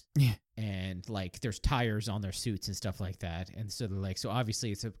cars. Yeah. And like there's tires on their suits and stuff like that. And so they're like, so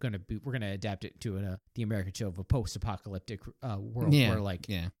obviously it's we're going to adapt it to the American show of a post-apocalyptic world Yeah. where like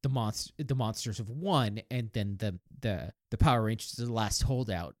Yeah. the monsters have won, and then the Power Rangers are the last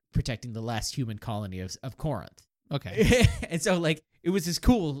holdout protecting the last human colony of Corinth. Okay. And so like it was a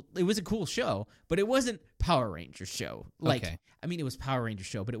cool show, but it wasn't Power Rangers show. Like Okay. I mean it was Power Rangers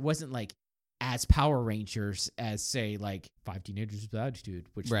show, but it wasn't like as Power Rangers as say like Five Teenagers with Attitude,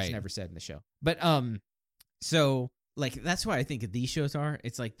 which was Right. never said in the show. But so like that's why I think these shows are.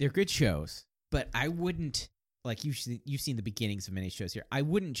 It's like they're good shows, but I wouldn't like you've seen the beginnings of many shows here. I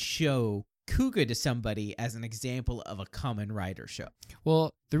wouldn't show Kuga to somebody as an example of a Kamen Rider show?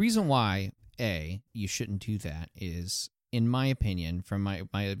 Well, the reason why, you shouldn't do that is, in my opinion, from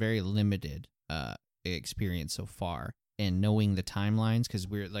my very limited experience so far, and knowing the timelines, because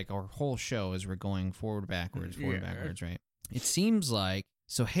we're like, our whole show is we're going forward, backwards, right? It seems like,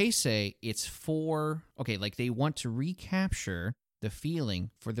 so Heisei, it's for, okay, like they want to recapture the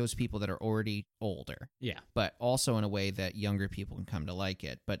feeling for those people that are already older. Yeah. But also in a way that younger people can come to like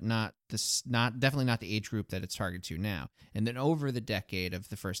it, but definitely not the age group that it's targeted to now. And then over the decade of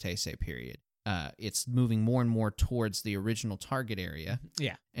the first Heisei period, it's moving more and more towards the original target area.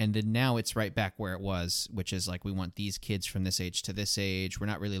 Yeah. And then now it's right back where it was, which is like, we want these kids from this age to this age. We're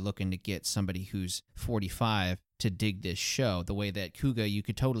not really looking to get somebody who's 45 to dig this show. The way that Kuga, you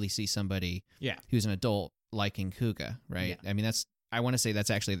could totally see somebody who's an adult liking Kuga, right? Yeah. I mean, I want to say that's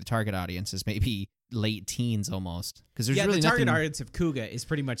actually the target audience is maybe late teens almost, because there's really the target nothing... audience of Kuga is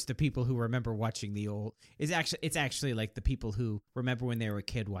pretty much the people who remember watching the old. It's actually like the people who remember when they were a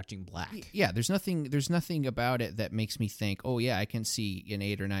kid watching Black. Yeah, there's nothing about it that makes me think, oh yeah, I can see an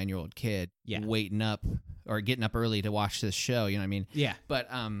 8 or 9 year old kid waiting up or getting up early to watch this show. You know what I mean? Yeah. But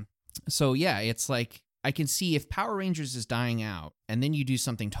so yeah, it's like I can see if Power Rangers is dying out, and then you do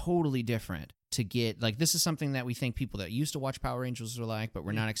something totally different to get, like, this is something that we think people that used to watch Power Rangers are like, but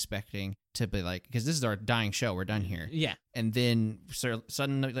we're not expecting to be like, because this is our dying show, we're done here. Yeah. And then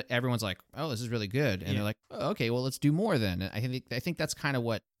suddenly everyone's like, oh, this is really good. And they're like, oh, okay, well, let's do more then. And I think that's kind of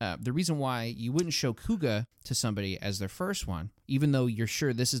what, the reason why you wouldn't show Kuga to somebody as their first one, even though you're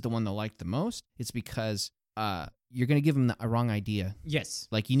sure this is the one they'll like the most, it's because you're going to give them a wrong idea. Yes.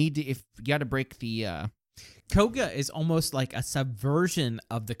 Like, you got to break the... Koga is almost like a subversion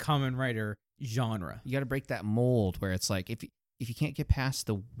of the Kamen Rider genre. You got to break that mold where it's like, if you can't get past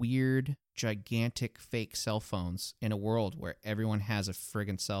the weird, gigantic, fake cell phones in a world where everyone has a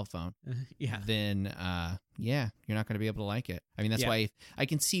friggin' cell phone, then you're not going to be able to like it. I mean, that's why I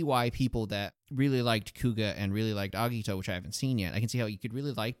can see why people that really liked Kuga and really liked Agito, which I haven't seen yet, I can see how you could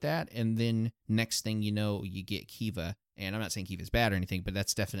really like that, and then next thing you know, you get Kiva. And I'm not saying Kiva's bad or anything, but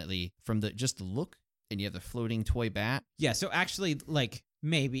that's definitely from just the look, and you have the floating toy bat. Yeah, so actually, like,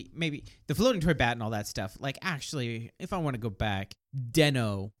 maybe the floating toy bat and all that stuff. Like, actually, if I want to go back,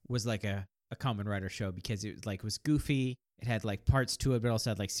 Den-O was like a Kamen Rider show because it was goofy. It had like parts to it, but also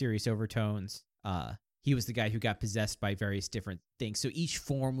had like serious overtones. He was the guy who got possessed by various different things. So each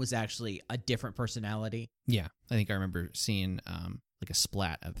form was actually a different personality. Yeah, I think I remember seeing like a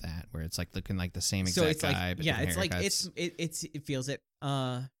splat of that where it's like looking like the same exact guy. Like, but it's like haircuts. it feels it.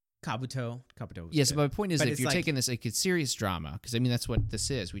 Kabuto. Yes, but my point is, if you're taking this like it's serious drama, because I mean that's what this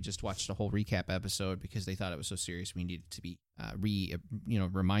is. We just watched a whole recap episode because they thought it was so serious. We needed to be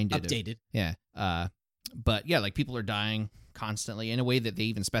reminded, updated. But yeah, like people are dying constantly in a way that they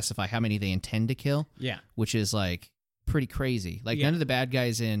even specify how many they intend to kill. Yeah, which is like pretty crazy. Like none of the bad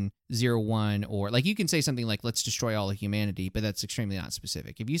guys in 01 or like you can say something like let's destroy all of humanity, but that's extremely not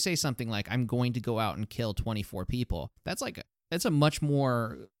specific. If you say something like I'm going to go out and kill 24 people, that's a much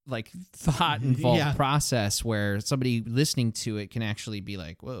more like thought involved process where somebody listening to it can actually be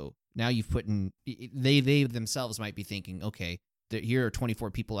like, whoa, now you've put in, they themselves might be thinking, okay, here are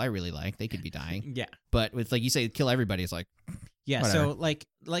 24 people I really like. They could be dying. Yeah. But with like you say, kill everybody, it's like, yeah. whatever. So like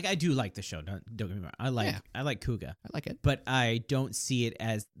I do like the show. Don't get me wrong. I like Kuga. I like it. But I don't see it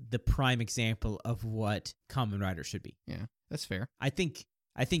as the prime example of what Kamen Rider should be. Yeah, that's fair. I think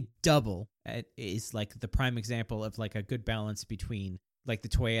Double is like the prime example of like a good balance between like the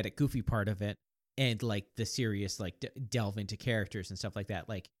toyetic goofy part of it and like the serious like delve into characters and stuff like that.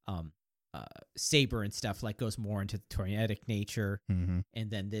 Like Saber and stuff like goes more into the toyetic nature, and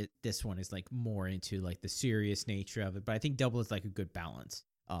then this one is like more into like the serious nature of it. But I think Double is like a good balance.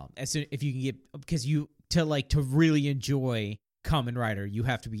 As soon if you can get because to really enjoy Kamen Rider, you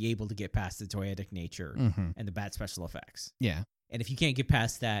have to be able to get past the toyetic nature and the bad special effects. Yeah. And if you can't get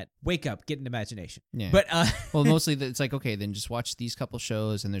past that, wake up, get an imagination. Yeah. But well, mostly it's like, okay, then just watch these couple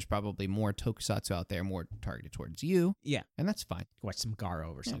shows, and there's probably more tokusatsu out there, more targeted towards you. Yeah. And that's fine. Watch some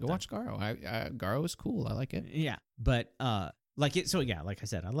Garo or something. Go watch Garo. Garo is cool. I like it. Yeah. But like it. So yeah, like I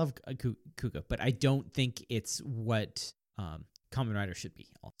said, I love Kuga, but I don't think it's what Kamen Rider should be.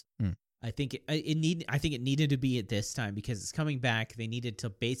 Also. I think it needed to be at this time because it's coming back. They needed to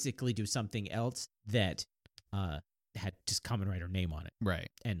basically do something else that had just Kamen Rider name on it. Right.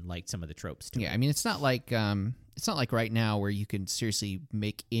 And like some of the tropes too. Yeah, I mean, it's not like it's not like right now where you can seriously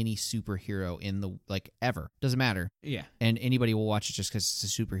make any superhero in the ever. Doesn't matter. Yeah. And anybody will watch it just because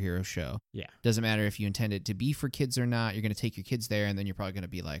it's a superhero show. Yeah. Doesn't matter if you intend it to be for kids or not. You're going to take your kids there, and then you're probably going to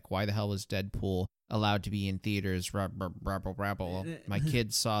be like, why the hell was Deadpool allowed to be in theaters? Rabble. My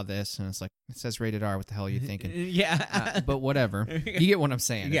kids saw this, and it's like, it says rated R. What the hell are you thinking? Yeah. But whatever. You get what I'm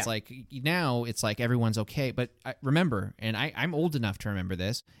saying. Yeah. It's like, now it's like everyone's okay. But remember, and I'm old enough to remember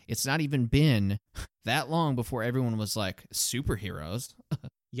this, it's not even been that long before everyone was like, superheroes.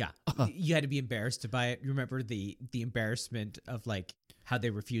 Yeah. You had to be embarrassed to buy it. You remember the embarrassment of like how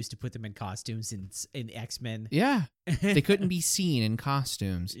they refused to put them in costumes in X-Men? Yeah. They couldn't be seen in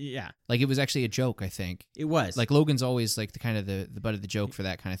costumes. Yeah. Like, it was actually a joke, I think. It was. Like, Logan's always like the kind of the butt of the joke for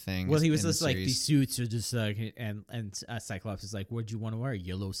that kind of thing. Well, he was in the just like, series. these suits are just like, and Cyclops is like, what'd you want to wear?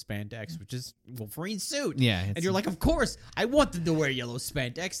 Yellow spandex, which is Wolverine's suit. Yeah. And you're like, of course, I want them to wear yellow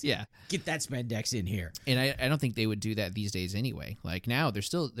spandex. Yeah. Get that spandex in here. And I don't think they would do that these days anyway. Like, now they're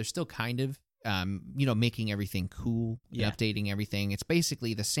still kind of making everything cool and updating everything. It's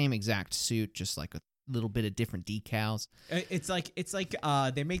basically the same exact suit, just like a little bit of different decals. It's like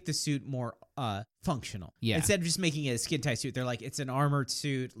they make the suit more functional. Yeah. Instead of just making it a skin tight suit, they're like, it's an armored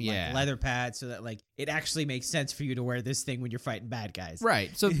suit, like Yeah. leather pads, so that like it actually makes sense for you to wear this thing when you're fighting bad guys.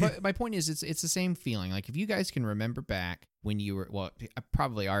 Right. So my point is, it's the same feeling. Like, if you guys can remember back when you were, well,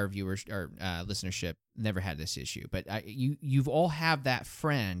 probably our viewers or listenership never had this issue, but you've all have that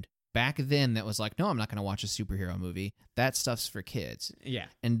friend back then that was like, no, I'm not going to watch a superhero movie. That stuff's for kids. Yeah.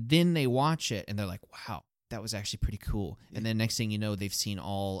 And then they watch it and they're like, wow, that was actually pretty cool. And then next thing you know, they've seen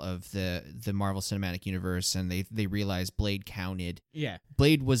all of the Marvel Cinematic Universe, and they realize Blade counted. Yeah.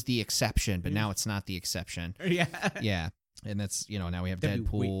 Blade was the exception, but now it's not the exception. Yeah. Yeah. And that's, now we have That'd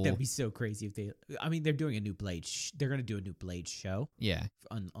Deadpool. that'd be so crazy if they. I mean, they're doing a new Blade. They're gonna do a new Blade show Yeah.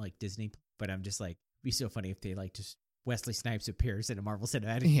 on like Disney. But I'm just like, it'd be so funny if they like just Wesley Snipes appears in a Marvel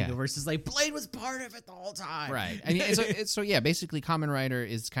Cinematic Yeah. Universe. Is like Blade was part of it the whole time. Right. I mean, so yeah, basically Kamen Rider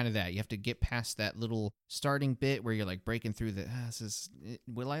is kind of that. You have to get past that little starting bit where you're like breaking through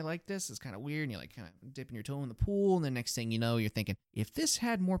will I like this? It's kind of weird. And you're like kind of dipping your toe in the pool. And the next thing you know, you're thinking, if this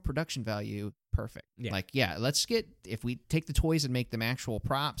had more production value, perfect. Yeah. Like, yeah, if we take the toys and make them actual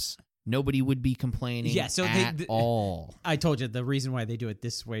props, nobody would be complaining at all. I told you the reason why they do it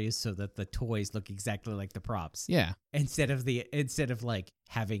this way is so that the toys look exactly like the props. Yeah. Instead of like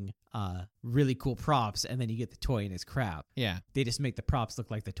having really cool props and then you get the toy and it's crap. Yeah. They just make the props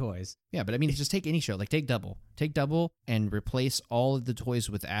look like the toys. Yeah, but I mean, just take any show. Like, take Double. Take Double and replace all of the toys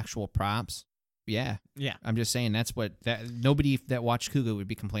with actual props. Yeah. Yeah. I'm just saying nobody that watched Kuga would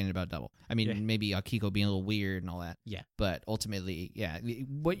be complaining about Double. I mean, maybe Akiko being a little weird and all that. Yeah. But ultimately, yeah,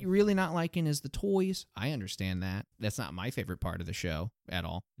 what you're really not liking is the toys. I understand that. That's not my favorite part of the show at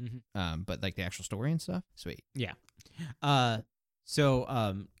all. Mm-hmm. But like the actual story and stuff, sweet. Yeah.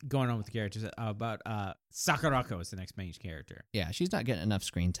 So going on with the characters about Sakurako is the next main character. Yeah, she's not getting enough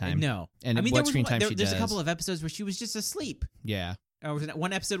screen time. No. And I mean, what screen time she does. There's a couple of episodes where she was just asleep. Yeah. There was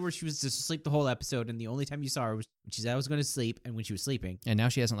one episode where she was just asleep the whole episode, and the only time you saw her was when she said I was going to sleep, and when she was sleeping. And now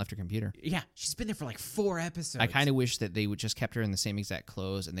she hasn't left her computer. Yeah, she's been there for like 4 episodes. I kind of wish that they would just kept her in the same exact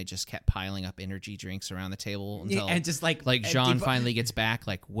clothes, and they just kept piling up energy drinks around the table until, and just like Jean finally gets back.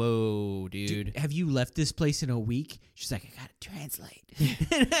 Like, whoa, dude, have you left this place in a week? She's like, I gotta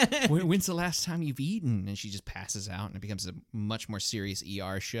translate. When's the last time you've eaten? And she just passes out, and it becomes a much more serious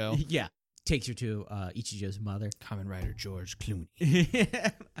ER show. Yeah. Takes her to Ichijo's mother. Kamen Rider George Clooney.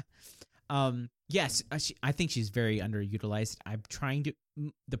 Yes, I think she's very underutilized. I'm trying to.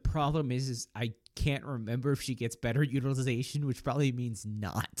 The problem is I can't remember if she gets better utilization, which probably means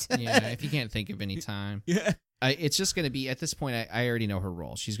not. Yeah, if you can't think of any time. Yeah. It's just going to be, at this point, I already know her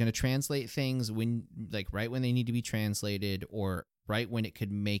role. She's going to translate things right when they need to be translated, or right when it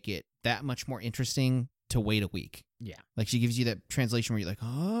could make it that much more interesting to wait a week. Yeah. Like, she gives you that translation where you're like,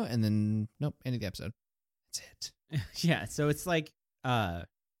 oh, and then, nope, end of the episode. That's it. Yeah, so it's like,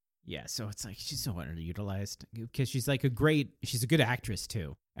 so it's like she's so underutilized because she's a good actress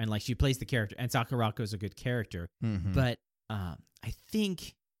too. And like she plays the character, and Sakurako's a good character. Mm-hmm. But I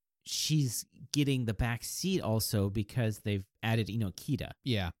think she's getting the back seat also because they've added Inokita.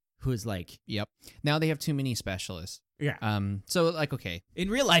 Yeah. Who's like... Yep. Now they have too many specialists. Yeah. So, like, okay. In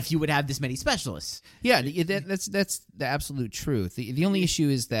real life, you would have this many specialists. Yeah, that's the absolute truth. The only issue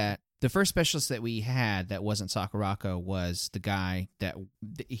is that the first specialist that we had that wasn't Sakurako was the guy that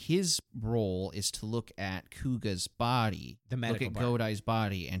his role is to look at Kuga's body, The look medical at part. Godai's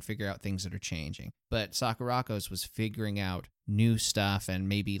body, and figure out things that are changing. But Sakurako's was figuring out new stuff and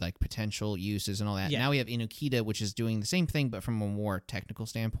maybe like potential uses and all that. Yeah. Now we have Inukita, which is doing the same thing, but from a more technical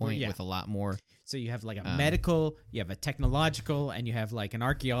standpoint Yeah. with a lot more. So you have like a medical, you have a technological, and you have like an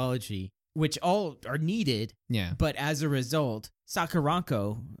archaeology, which all are needed. Yeah. But as a result,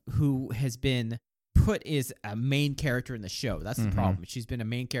 Sakurako, who has been put as a main character in the show, that's the Mhm. problem. She's been a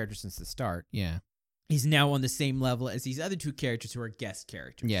main character since the start. Yeah. Is now on the same level as these other two characters who are guest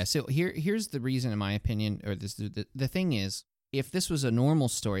characters. Yeah. So here's the reason, in my opinion, or the thing is, if this was a normal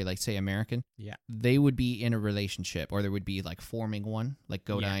story, like say American, Yeah. they would be in a relationship, or there would be like forming one, like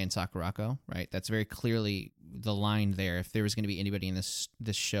Godai Yeah. and Sakurako, right? That's very clearly the line there. If there was going to be anybody in this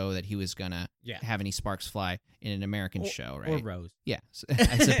show that he was gonna Yeah. have any sparks fly in an American show, right? Or Rose. Yeah,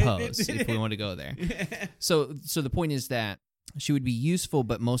 I suppose if we want to go there. So the point is that she would be useful,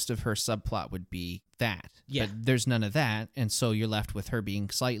 but most of her subplot would be that. Yeah. But there's none of that, and so you're left with her being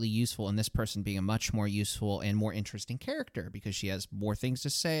slightly useful and this person being a much more useful and more interesting character because she has more things to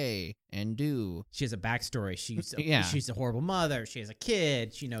say and do. She has a backstory. Yeah. She's a horrible mother. She has a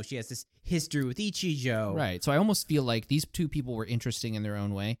kid. She has this history with Ichijo. Right. So I almost feel like these two people were interesting in their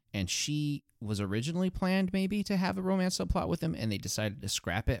own way, and she was originally planned maybe to have a romance subplot with him, and they decided to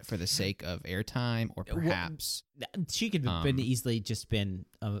scrap it for the sake of airtime, or perhaps She could have been easily just been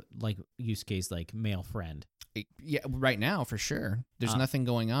like Yusuke's like male friend. yeah, right now for sure. There's nothing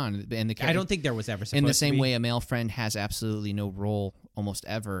going on, and I don't think there was ever supposed in the to same be. way a male friend has absolutely no role almost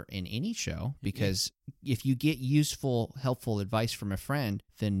ever in any show, because if you get useful, helpful advice from a friend,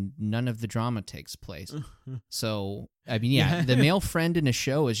 then none of the drama takes place. So, I mean, yeah, the male friend in a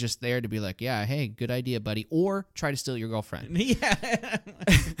show is just there to be like, yeah, hey, good idea, buddy, or try to steal your girlfriend. Yeah.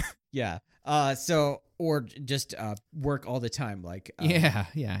 Yeah. So or just work all the time like Yeah,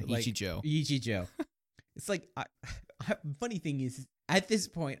 like Ichijo. Ichijo. It's like funny thing is at this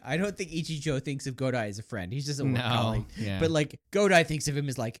point I don't think Ichijo thinks of Godai as a friend. He's just a work colleague. Yeah. But like Godai thinks of him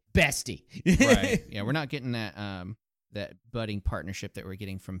as like bestie. Right. Yeah, we're not getting that that budding partnership that we're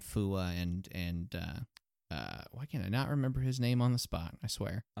getting from Fua and why can't I not remember his name on the spot? I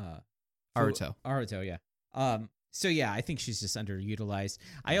swear. Aruto. Aruto, yeah. So yeah, I think she's just underutilized.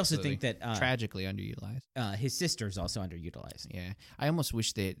 I also think that Tragically underutilized. his sister is also underutilized. Yeah. I almost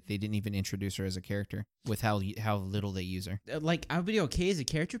wish they didn't even introduce her as a character with how little they use her. Like I would be okay as a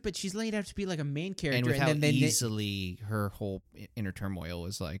character, but she's laid out to be like a main character, And with how then easily her whole inner turmoil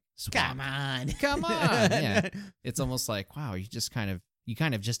was like swapped. come on, Come on. Yeah. It's almost like, wow, you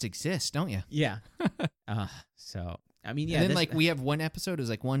kind of just exist, don't you? yeah. So I mean, yeah. And then this- like we have one episode, it was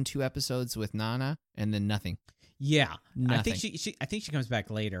like 1-2 episodes with Nana, and then nothing. yeah. Nothing. I think she comes back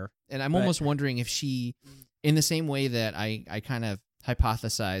later. And I'm But- almost wondering if she, in the same way that I kind of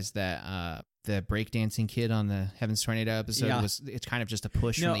hypothesized that the breakdancing kid on the Heaven's Tornado episode Yeah. it's kind of just a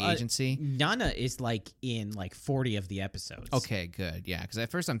push No, from the agency. Nana is like in like 40 of the episodes. Okay, good. Yeah, because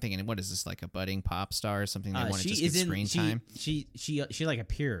at first I'm thinking, what is this, like a budding pop star or something? They want to she just is get in screen time? She like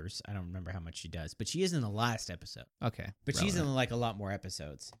appears. I don't remember how much she does, but she is in the last episode. Okay. But she's relevant. in like a lot more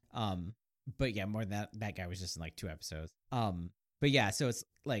episodes. But yeah, more than that. That guy was just in like 2 episodes. But yeah, so it's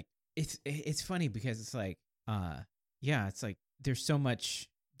like it's funny because it's like yeah, it's like there's so much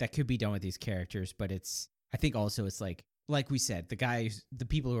that could be done with these characters, but I think also it's like we said, the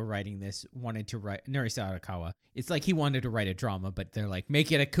people who are writing this wanted to write Nurisa Arakawa. It's like he wanted to write a drama, but they're like,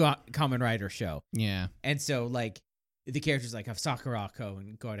 make it a Kamen Rider show. Yeah. And so like the characters like of Sakurako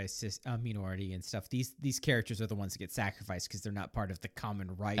and Godai's minority and stuff, these characters are the ones that get sacrificed because they're not part of the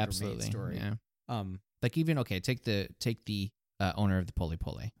Kamen Rider main story. Yeah. Like even take the owner of the Pole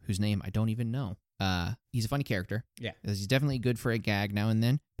Pole, whose name I don't even know. He's a funny character. Yeah. He's definitely good for a gag now and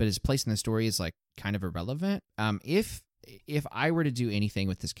then, but his place in the story is like kind of irrelevant. If I were to do anything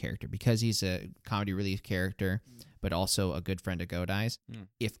with this character, because he's a comedy relief character, but also a good friend of Godai's,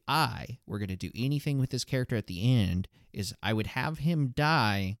 if I were going to do anything with this character at the end, is I would have him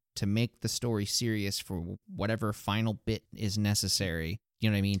die to make the story serious for whatever final bit is necessary. You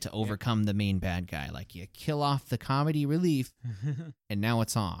know what I mean? To overcome the main bad guy. Like you kill off the comedy relief and now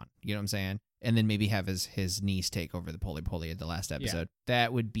it's on. You know what I'm saying? And then maybe have his niece take over the Pole Pole at the last episode.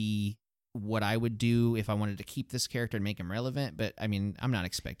 That would be what I would do if I wanted to keep this character and make him relevant. But I mean, I'm not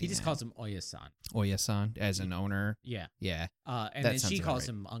expecting He just that. calls him Oya-san. Oya-san as an owner. Yeah. Yeah. And That then sounds she about calls right.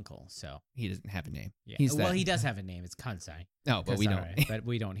 him uncle. So He doesn't have a name. yeah. He's Well, that- he does have a name. It's Kansai. No, but we don't. But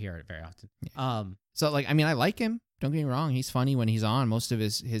we don't hear it very often. So like, I mean, I like him. Don't get me wrong. He's funny when he's on. Most of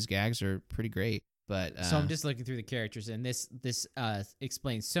his gags are pretty great. But So I'm just looking through the characters, and this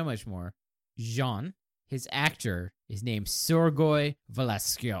explains so much more. Jean, his actor, is named Sergei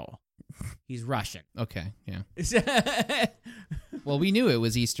Velasquez. He's Russian. okay, yeah. Well, we knew it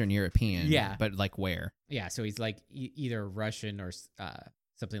was Eastern European. Yeah. But like where? Yeah, so he's like either Russian or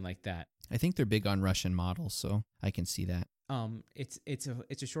something like that. I think they're big on Russian models, so I can see that. It's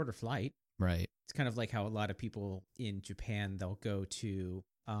a shorter flight. Right. It's kind of like how a lot of people in Japan they'll go to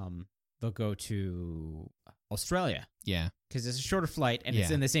Australia Yeah. because it's a shorter flight and it's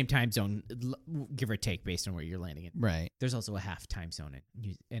Yeah. in the same time zone, give or take, based on where you're landing in. Right. There's also a half time zone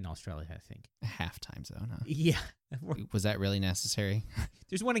in Australia, I think. Halftime zone, huh? Yeah, Was that really necessary?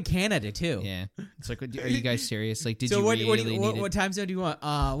 there's one in Canada too. Yeah. It's like, are you guys serious? Like, did so you what, really need it? what time zone do you want?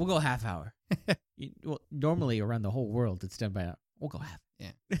 We'll go half hour. Normally around the whole world it's done by now. We'll go half.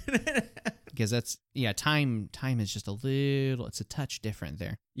 Yeah. Because that's time is just it's a touch different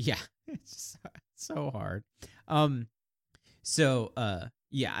there. Yeah, it's so hard.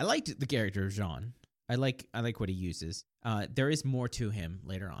 Yeah, I liked the character of Jean. I like what he uses. There is more to him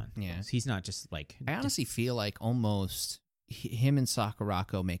later on. Yeah. He's not just like. I honestly feel like almost him and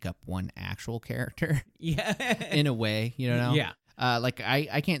Sakurako make up one actual character Yeah. in a way, you know? Yeah. Like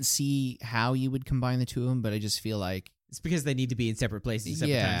I can't see how you would combine the two of them, but I just feel like It's because they need to be in separate places.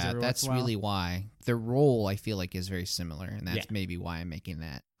 Separate times every that's once in a while. really why their role I feel like is very similar, and that's Yeah. maybe why I'm making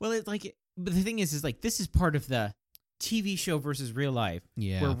that. Well, it's like, but the thing is like this is part of the TV show versus real life,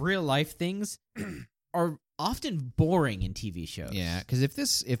 Yeah, where real life things are often boring in TV shows. yeah. Because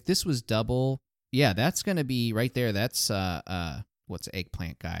if this was double, yeah, that's gonna be right there. That's what's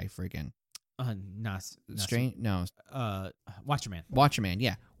eggplant guy friggin' Strange. No, Watcherman. Watcherman.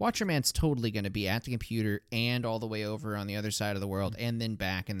 Yeah, Watcherman's totally gonna be at the computer and all the way over on the other side of the world, and then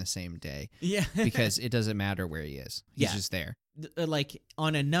back in the same day Yeah. because it doesn't matter where he is. He's Yeah. just there. Like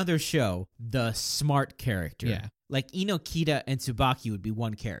on another show, the smart character. Yeah. Like Inokita and Tsubaki would be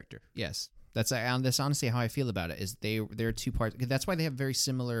one character. Yes. That's honestly how I feel about it. Is they're two parts. That's why they have very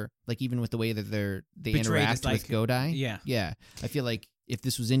similar. Like even with the way that they Betrayed interact is like- with Godai. Yeah. Yeah. I feel like if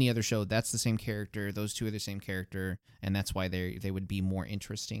this was any other show, that's the same character. Those two are the same character, and that's why they would be more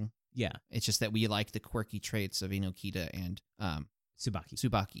interesting. Yeah. It's just that we like the quirky traits of Inokita and Tsubaki.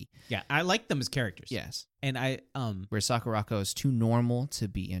 Tsubaki. Yeah. I like them as characters. Yes. And Where Sakurako is too normal to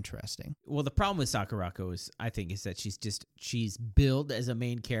be interesting. well, the problem with Sakurako is that she's billed as a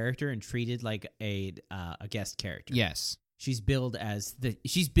main character and treated like a guest character. Yes. She's billed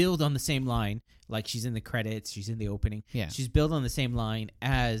on the same line, like she's in the credits, she's in the opening. Yeah. She's billed on the same line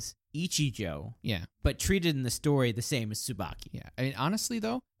as Ichijo, Yeah. but treated in the story the same as Tsubaki. Yeah. I mean, honestly,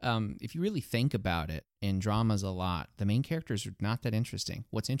 though, if you really think about it, in dramas a lot, the main characters are not that interesting.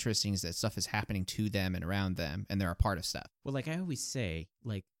 What's interesting is that stuff is happening to them and around them, and they're a part of stuff. Well, like I always say,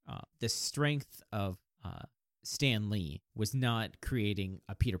 like the strength of Stan Lee was not creating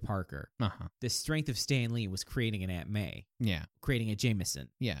a Peter Parker. Uh-huh. The strength of Stan Lee was creating an Aunt May, Yeah. creating a Jameson,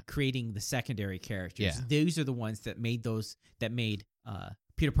 Yeah. creating the secondary characters. Yeah. Those are the ones that made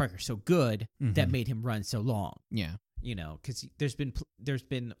Peter Parker so good, that Mhm. made him run so long. Yeah. You know, because there's been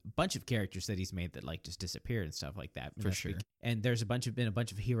a bunch of characters that he's made that like just disappeared and stuff like that. For sure. And there's been a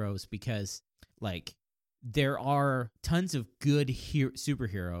bunch of heroes because like there are tons of good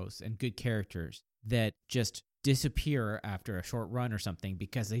superheroes and good characters that just disappear after a short run or something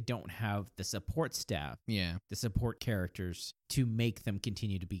because they don't have the support staff, Yeah. the support characters to make them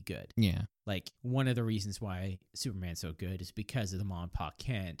continue to be good. Yeah. Like one of the reasons why Superman's so good is because of the Ma and Pa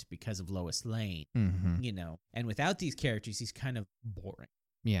Kent, because of Lois Lane, Mm-hmm. you know. And without these characters, he's kind of boring.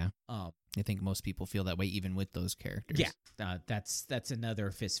 Yeah. Um, I think most people feel that way, even with those characters. yeah, that's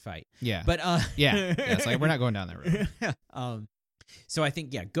another fist fight. Yeah. But yeah. It's like we're not going down that road. So I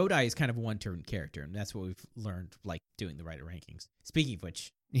think Godai is kind of a one-turn character, and that's what we've learned like doing the writer rankings. Speaking of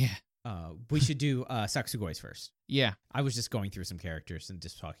which, Yeah. we should do Sakusugoi's first. Yeah. I was just going through some characters and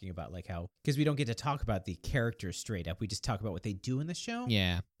just talking about like how, because we don't get to talk about the characters straight up. We just talk about what they do in the show.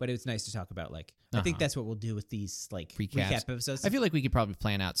 Yeah. But it was nice to talk about like, I think Uh-huh. that's what we'll do with these like Recaps. recap episodes. I feel like we could probably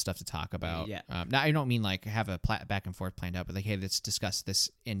plan out stuff to talk about. Yeah. Now, I don't mean like have a back and forth planned out, but like, hey, let's discuss this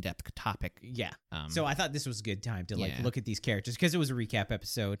in-depth topic. Yeah. Um, So I thought this was a good time to like Yeah. look at these characters because it was a recap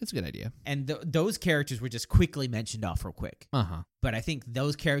episode. it's a good idea. And those characters were just quickly mentioned off real quick. Uh-huh. But I think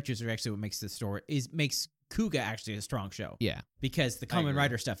those characters are actually what makes the story makes Kuga actually a strong show Yeah. because the Kamen agree.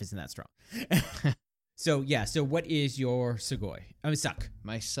 Rider stuff isn't that strong. So what is your Sugoi? I mean, suck.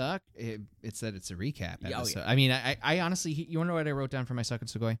 My suck, it's that it's a recap Yeah, oh, episode. yeah. I mean, I honestly, you want to know what I wrote down for my suck and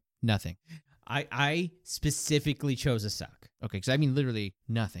Sugoi? Nothing. I specifically chose a suck. Okay, because I mean literally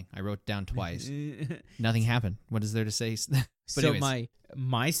nothing. I wrote down twice. Nothing happened. What is there to say? But So anyways.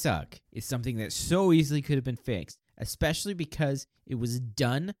 my suck is something that so easily could have been fixed, especially because it was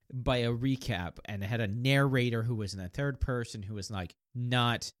done by a recap and it had a narrator who was in a third person who was like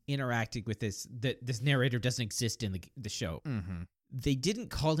not interacting with this. That this narrator doesn't exist in the show. Mm-hmm. They didn't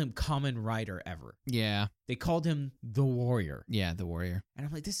call him Kamen Rider ever. Yeah. They called him the Warrior, Yeah, the warrior. and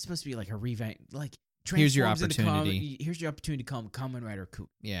I'm like, this is supposed to be like a revamp. Like, Here's your transforms into opportunity. here's your opportunity to call him Kamen Rider Kuga.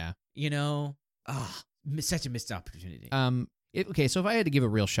 Yeah. You know, such a missed opportunity. Okay, so if I had to give a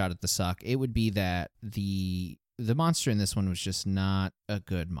real shot at the suck, it would be that the monster in this one was just not a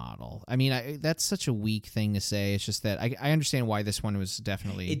good model. I mean, that's such a weak thing to say. It's just that I understand why this one was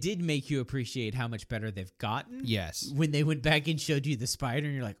definitely... It did make you appreciate how much better they've gotten. Yes. When they went back and showed you the spider,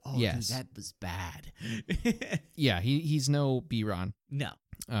 and you're like, oh, Yes. dude, that was bad. Yeah, he's no B-Ron. No.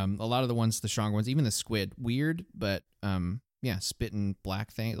 A lot of the ones, the stronger ones, even the squid, weird, but yeah, spitting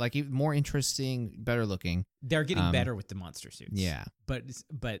black thing, like even more interesting, better looking. They're getting better with the monster suits. Yeah. But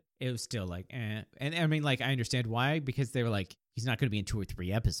it was still like, eh. And I mean, like, I understand why, because they were like, he's not going to be in 2 or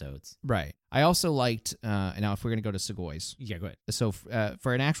 3 episodes. Right. I also liked, now if we're going to go to Segoys. Yeah, go ahead. So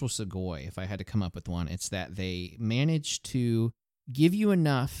for an actual Segoy, if I had to come up with one, it's that they managed to give you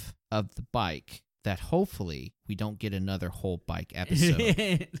enough of the bike that hopefully we don't get another whole bike episode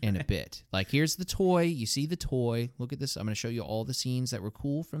in a bit. Like, here's the toy. You see the toy. Look at this. I'm going to show you all the scenes that were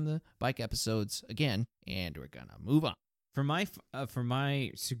cool from the bike episodes again, and we're going to move on. For my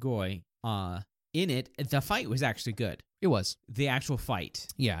Sugoi, in it, the fight was actually good. It was. The actual fight.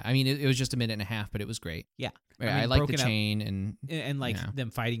 Yeah. I mean, it was just a minute and a half, but it was great. Yeah. I, mean, like the broken up- chain and like yeah.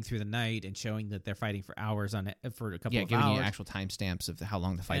 them fighting through the night and showing that they're fighting for hours on it for a couple of giving hours. you actual timestamps of how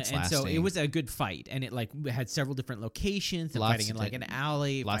long the fight's and lasting. so it was a good fight, and it like had several different locations. They're Lots fighting in of like an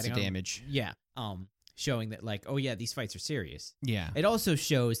alley, lots fighting of on- damage. Yeah, showing that like, oh yeah, these fights are serious. Yeah. It also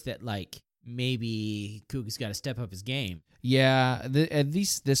shows that like maybe Kuga's got to step up his game. Yeah, at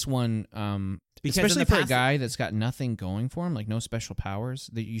least this one, Because in especially the for a past- guy that's got nothing going for him, like no special powers,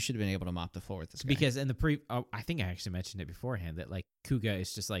 that you should have been able to mop the floor with this guy. Because in the I think I actually mentioned it beforehand that like Kuga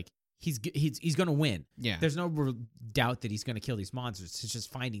is just like he's going to win. yeah, There's no real doubt that he's going to kill these monsters. It's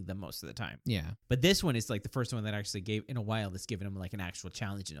just finding them most of the time. yeah, But this one is like the first one that actually gave in a while that's given him like an actual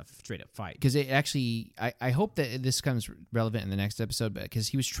challenge and a straight up fight. because it actually, I hope that this comes relevant in the next episode, because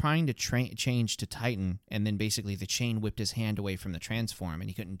he was trying to change to Titan, and then basically the chain whipped his hand away from the transform, and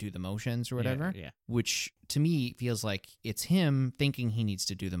he couldn't do the motions or whatever. Yeah. Which to me feels like it's him thinking he needs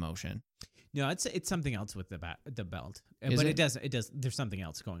to do the motion. No, it's something else with the belt, Is but it? it does. There's something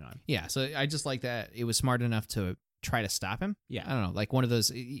else going on. Yeah, so I just like that it was smart enough to try to stop him. Yeah. I don't know, like one of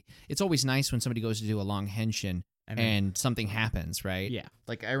those. It's always nice when somebody goes to do a long henshin And and something happens, right? yeah,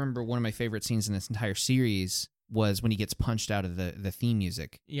 Like I remember one of my favorite scenes in this entire series was when he gets punched out of the theme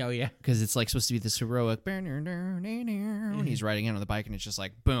music, yeah, oh, yeah. because it's like supposed to be this heroic when he's riding in on the bike, and it's just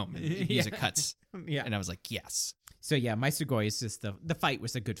like boom, and the music Yeah. cuts, Yeah. and I was like, yes, So yeah, my Sugoi is just the fight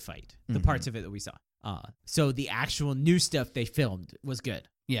was a good fight. The Mhm. parts of it that we saw. So the actual new stuff they filmed was good.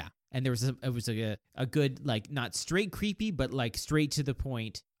 yeah, And there was a good like not straight creepy, but like straight to the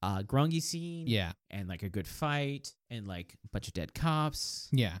point grungy scene. yeah, And like a good fight and like a bunch of dead cops.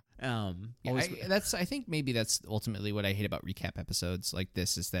 yeah. Yeah, I think maybe that's ultimately what I hate about recap episodes like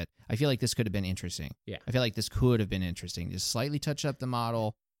this, is that I feel like this could have been interesting. Yeah. I feel like this could have been interesting. Just slightly touch up the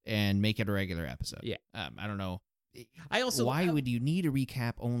model and make it a regular episode. Yeah. I don't know. I also Why would you need a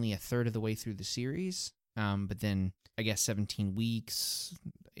recap only a third of the way through the series? But then I guess 17 weeks,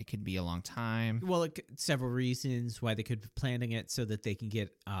 it could be a long time. Well, several reasons why they could be planning it so that they can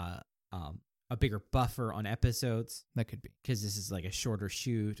get a bigger buffer on episodes, That could be. because this is like a shorter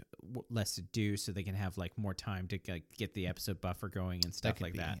shoot, less to do, so they can have like more time to like get the episode buffer going and stuff could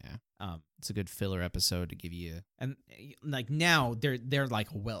like be, that. Yeah. It's a good filler episode to give you. And like now they're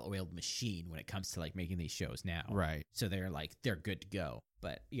like a well-oiled machine when it comes to like making these shows now. Right. So they're good to go.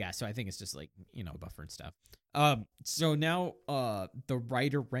 But yeah, so I think it's just like, buffer and stuff. So now the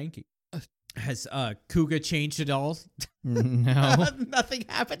writer ranking. Has Kuga changed at all? No. Nothing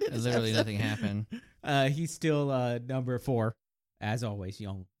happened in this Literally episode. nothing happened. He's still number 4, as always.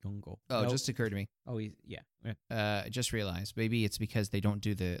 Yongo. Oh, Nope. just occurred to me. Oh, yeah. I just realized maybe it's because they don't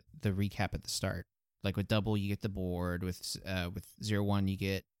do the recap at the start. Like with double, you get the board. With 01, you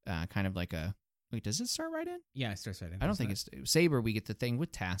get kind of like a Wait, does it start right in? Yeah, it starts right in. I don't think it's Saber. We get the thing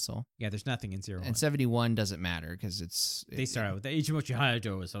with Tassel, Yeah, there's nothing in 01. and 71 doesn't matter because They start out with the Ichimochi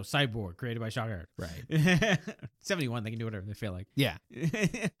Hayato, so cyborg created by Shocker. right. 71, they can do whatever they feel like. Yeah,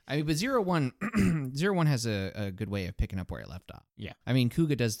 I mean, but 01, 01 has a good way of picking up where it left off. Yeah. I mean,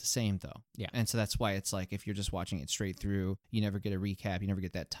 Kuga does the same though. Yeah. And so that's why it's like if you're just watching it straight through, you never get a recap, you never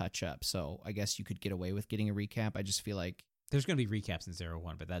get that touch up. So I guess you could get away with getting a recap. I just feel like There's going to be recaps in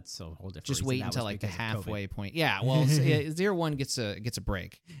 01, but that's a whole different just reason. wait That until was like the because of COVID. halfway point. Yeah, well, 01 gets a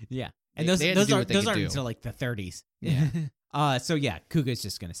break. Yeah. And They had to do what they those could aren't do. until like the 30s. Yeah. So yeah, Kuga's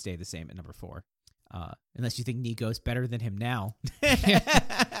just going to stay the same at number 4. Unless you think Nico's better than him now.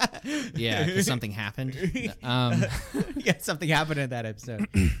 Yeah, because something happened. Yeah, something happened in that episode.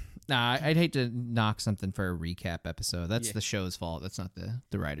 Nah, I'd hate to knock something for a recap episode. That's Yeah. the show's fault. That's not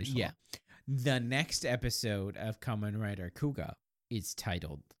the writer's fault. Yeah. The next episode of Kamen Rider Kuga is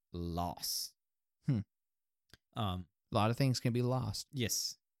titled Loss. A lot of things can be lost.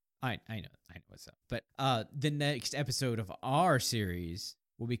 Yes. I know what's up. But the next episode of our series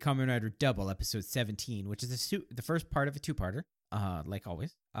will be Kamen Rider Double, episode 17, which is the first part of a two-parter, like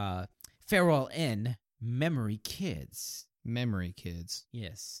always. Farewell N, Memory Kids. Memory kids.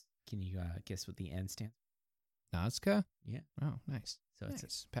 Yes. Can you guess what the N stands? Natsuka? Yeah. Oh, nice. So Nice.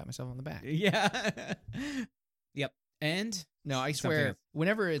 it's Pat myself on the back. yeah. Yep. And No, I Something swear, else.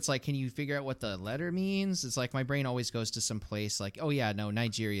 whenever it's like, can you figure out what the letter means? It's like my brain always goes to some place like, oh, yeah, no,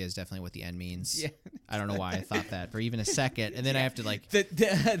 Nigeria is definitely what the N means. yeah. I don't know why I thought that for even a second. And then I have to like,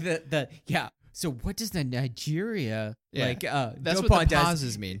 the yeah. So what does the Nigeria Yeah. like? that's Dopon what the does.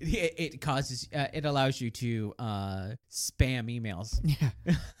 pauses mean. It causes. It allows you to spam emails.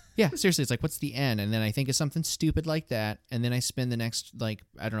 Yeah. Yeah, seriously, it's like, what's the N? And then I think of something stupid like that. And then I spend the next, like,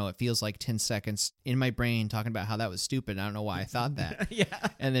 I don't know, it feels like 10 seconds in my brain talking about how that was stupid. I don't know why I thought that. Yeah.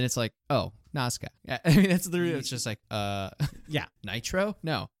 And then it's like, oh, Nazca. Yeah, I mean, that's literally, it's just like, Yeah. Nitro?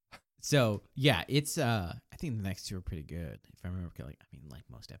 No. So yeah, it's I think the next two are pretty good. If I remember correctly, I mean, like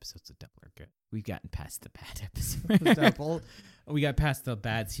most episodes of Double are good. We've gotten past the bad episode of Double. We got past the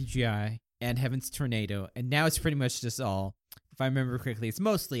bad CGI and Heaven's Tornado, and now it's pretty much just all. If I remember correctly, it's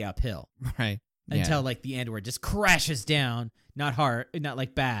mostly uphill Right. Yeah. until like the end where it just crashes down. Not hard, not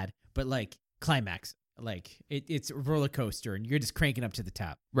like bad, but like climax. Like it's a roller coaster, and you're just cranking up to the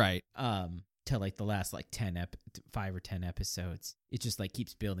top. Right. Till like the last like 5 or 10 episodes, it just like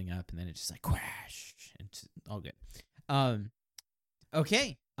keeps building up, and then it just like crash, and it's all good.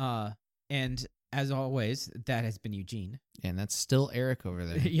 Okay. And as always, that has been Eugene. And that's still Eric over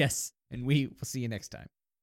there. Yes, and we will see you next time.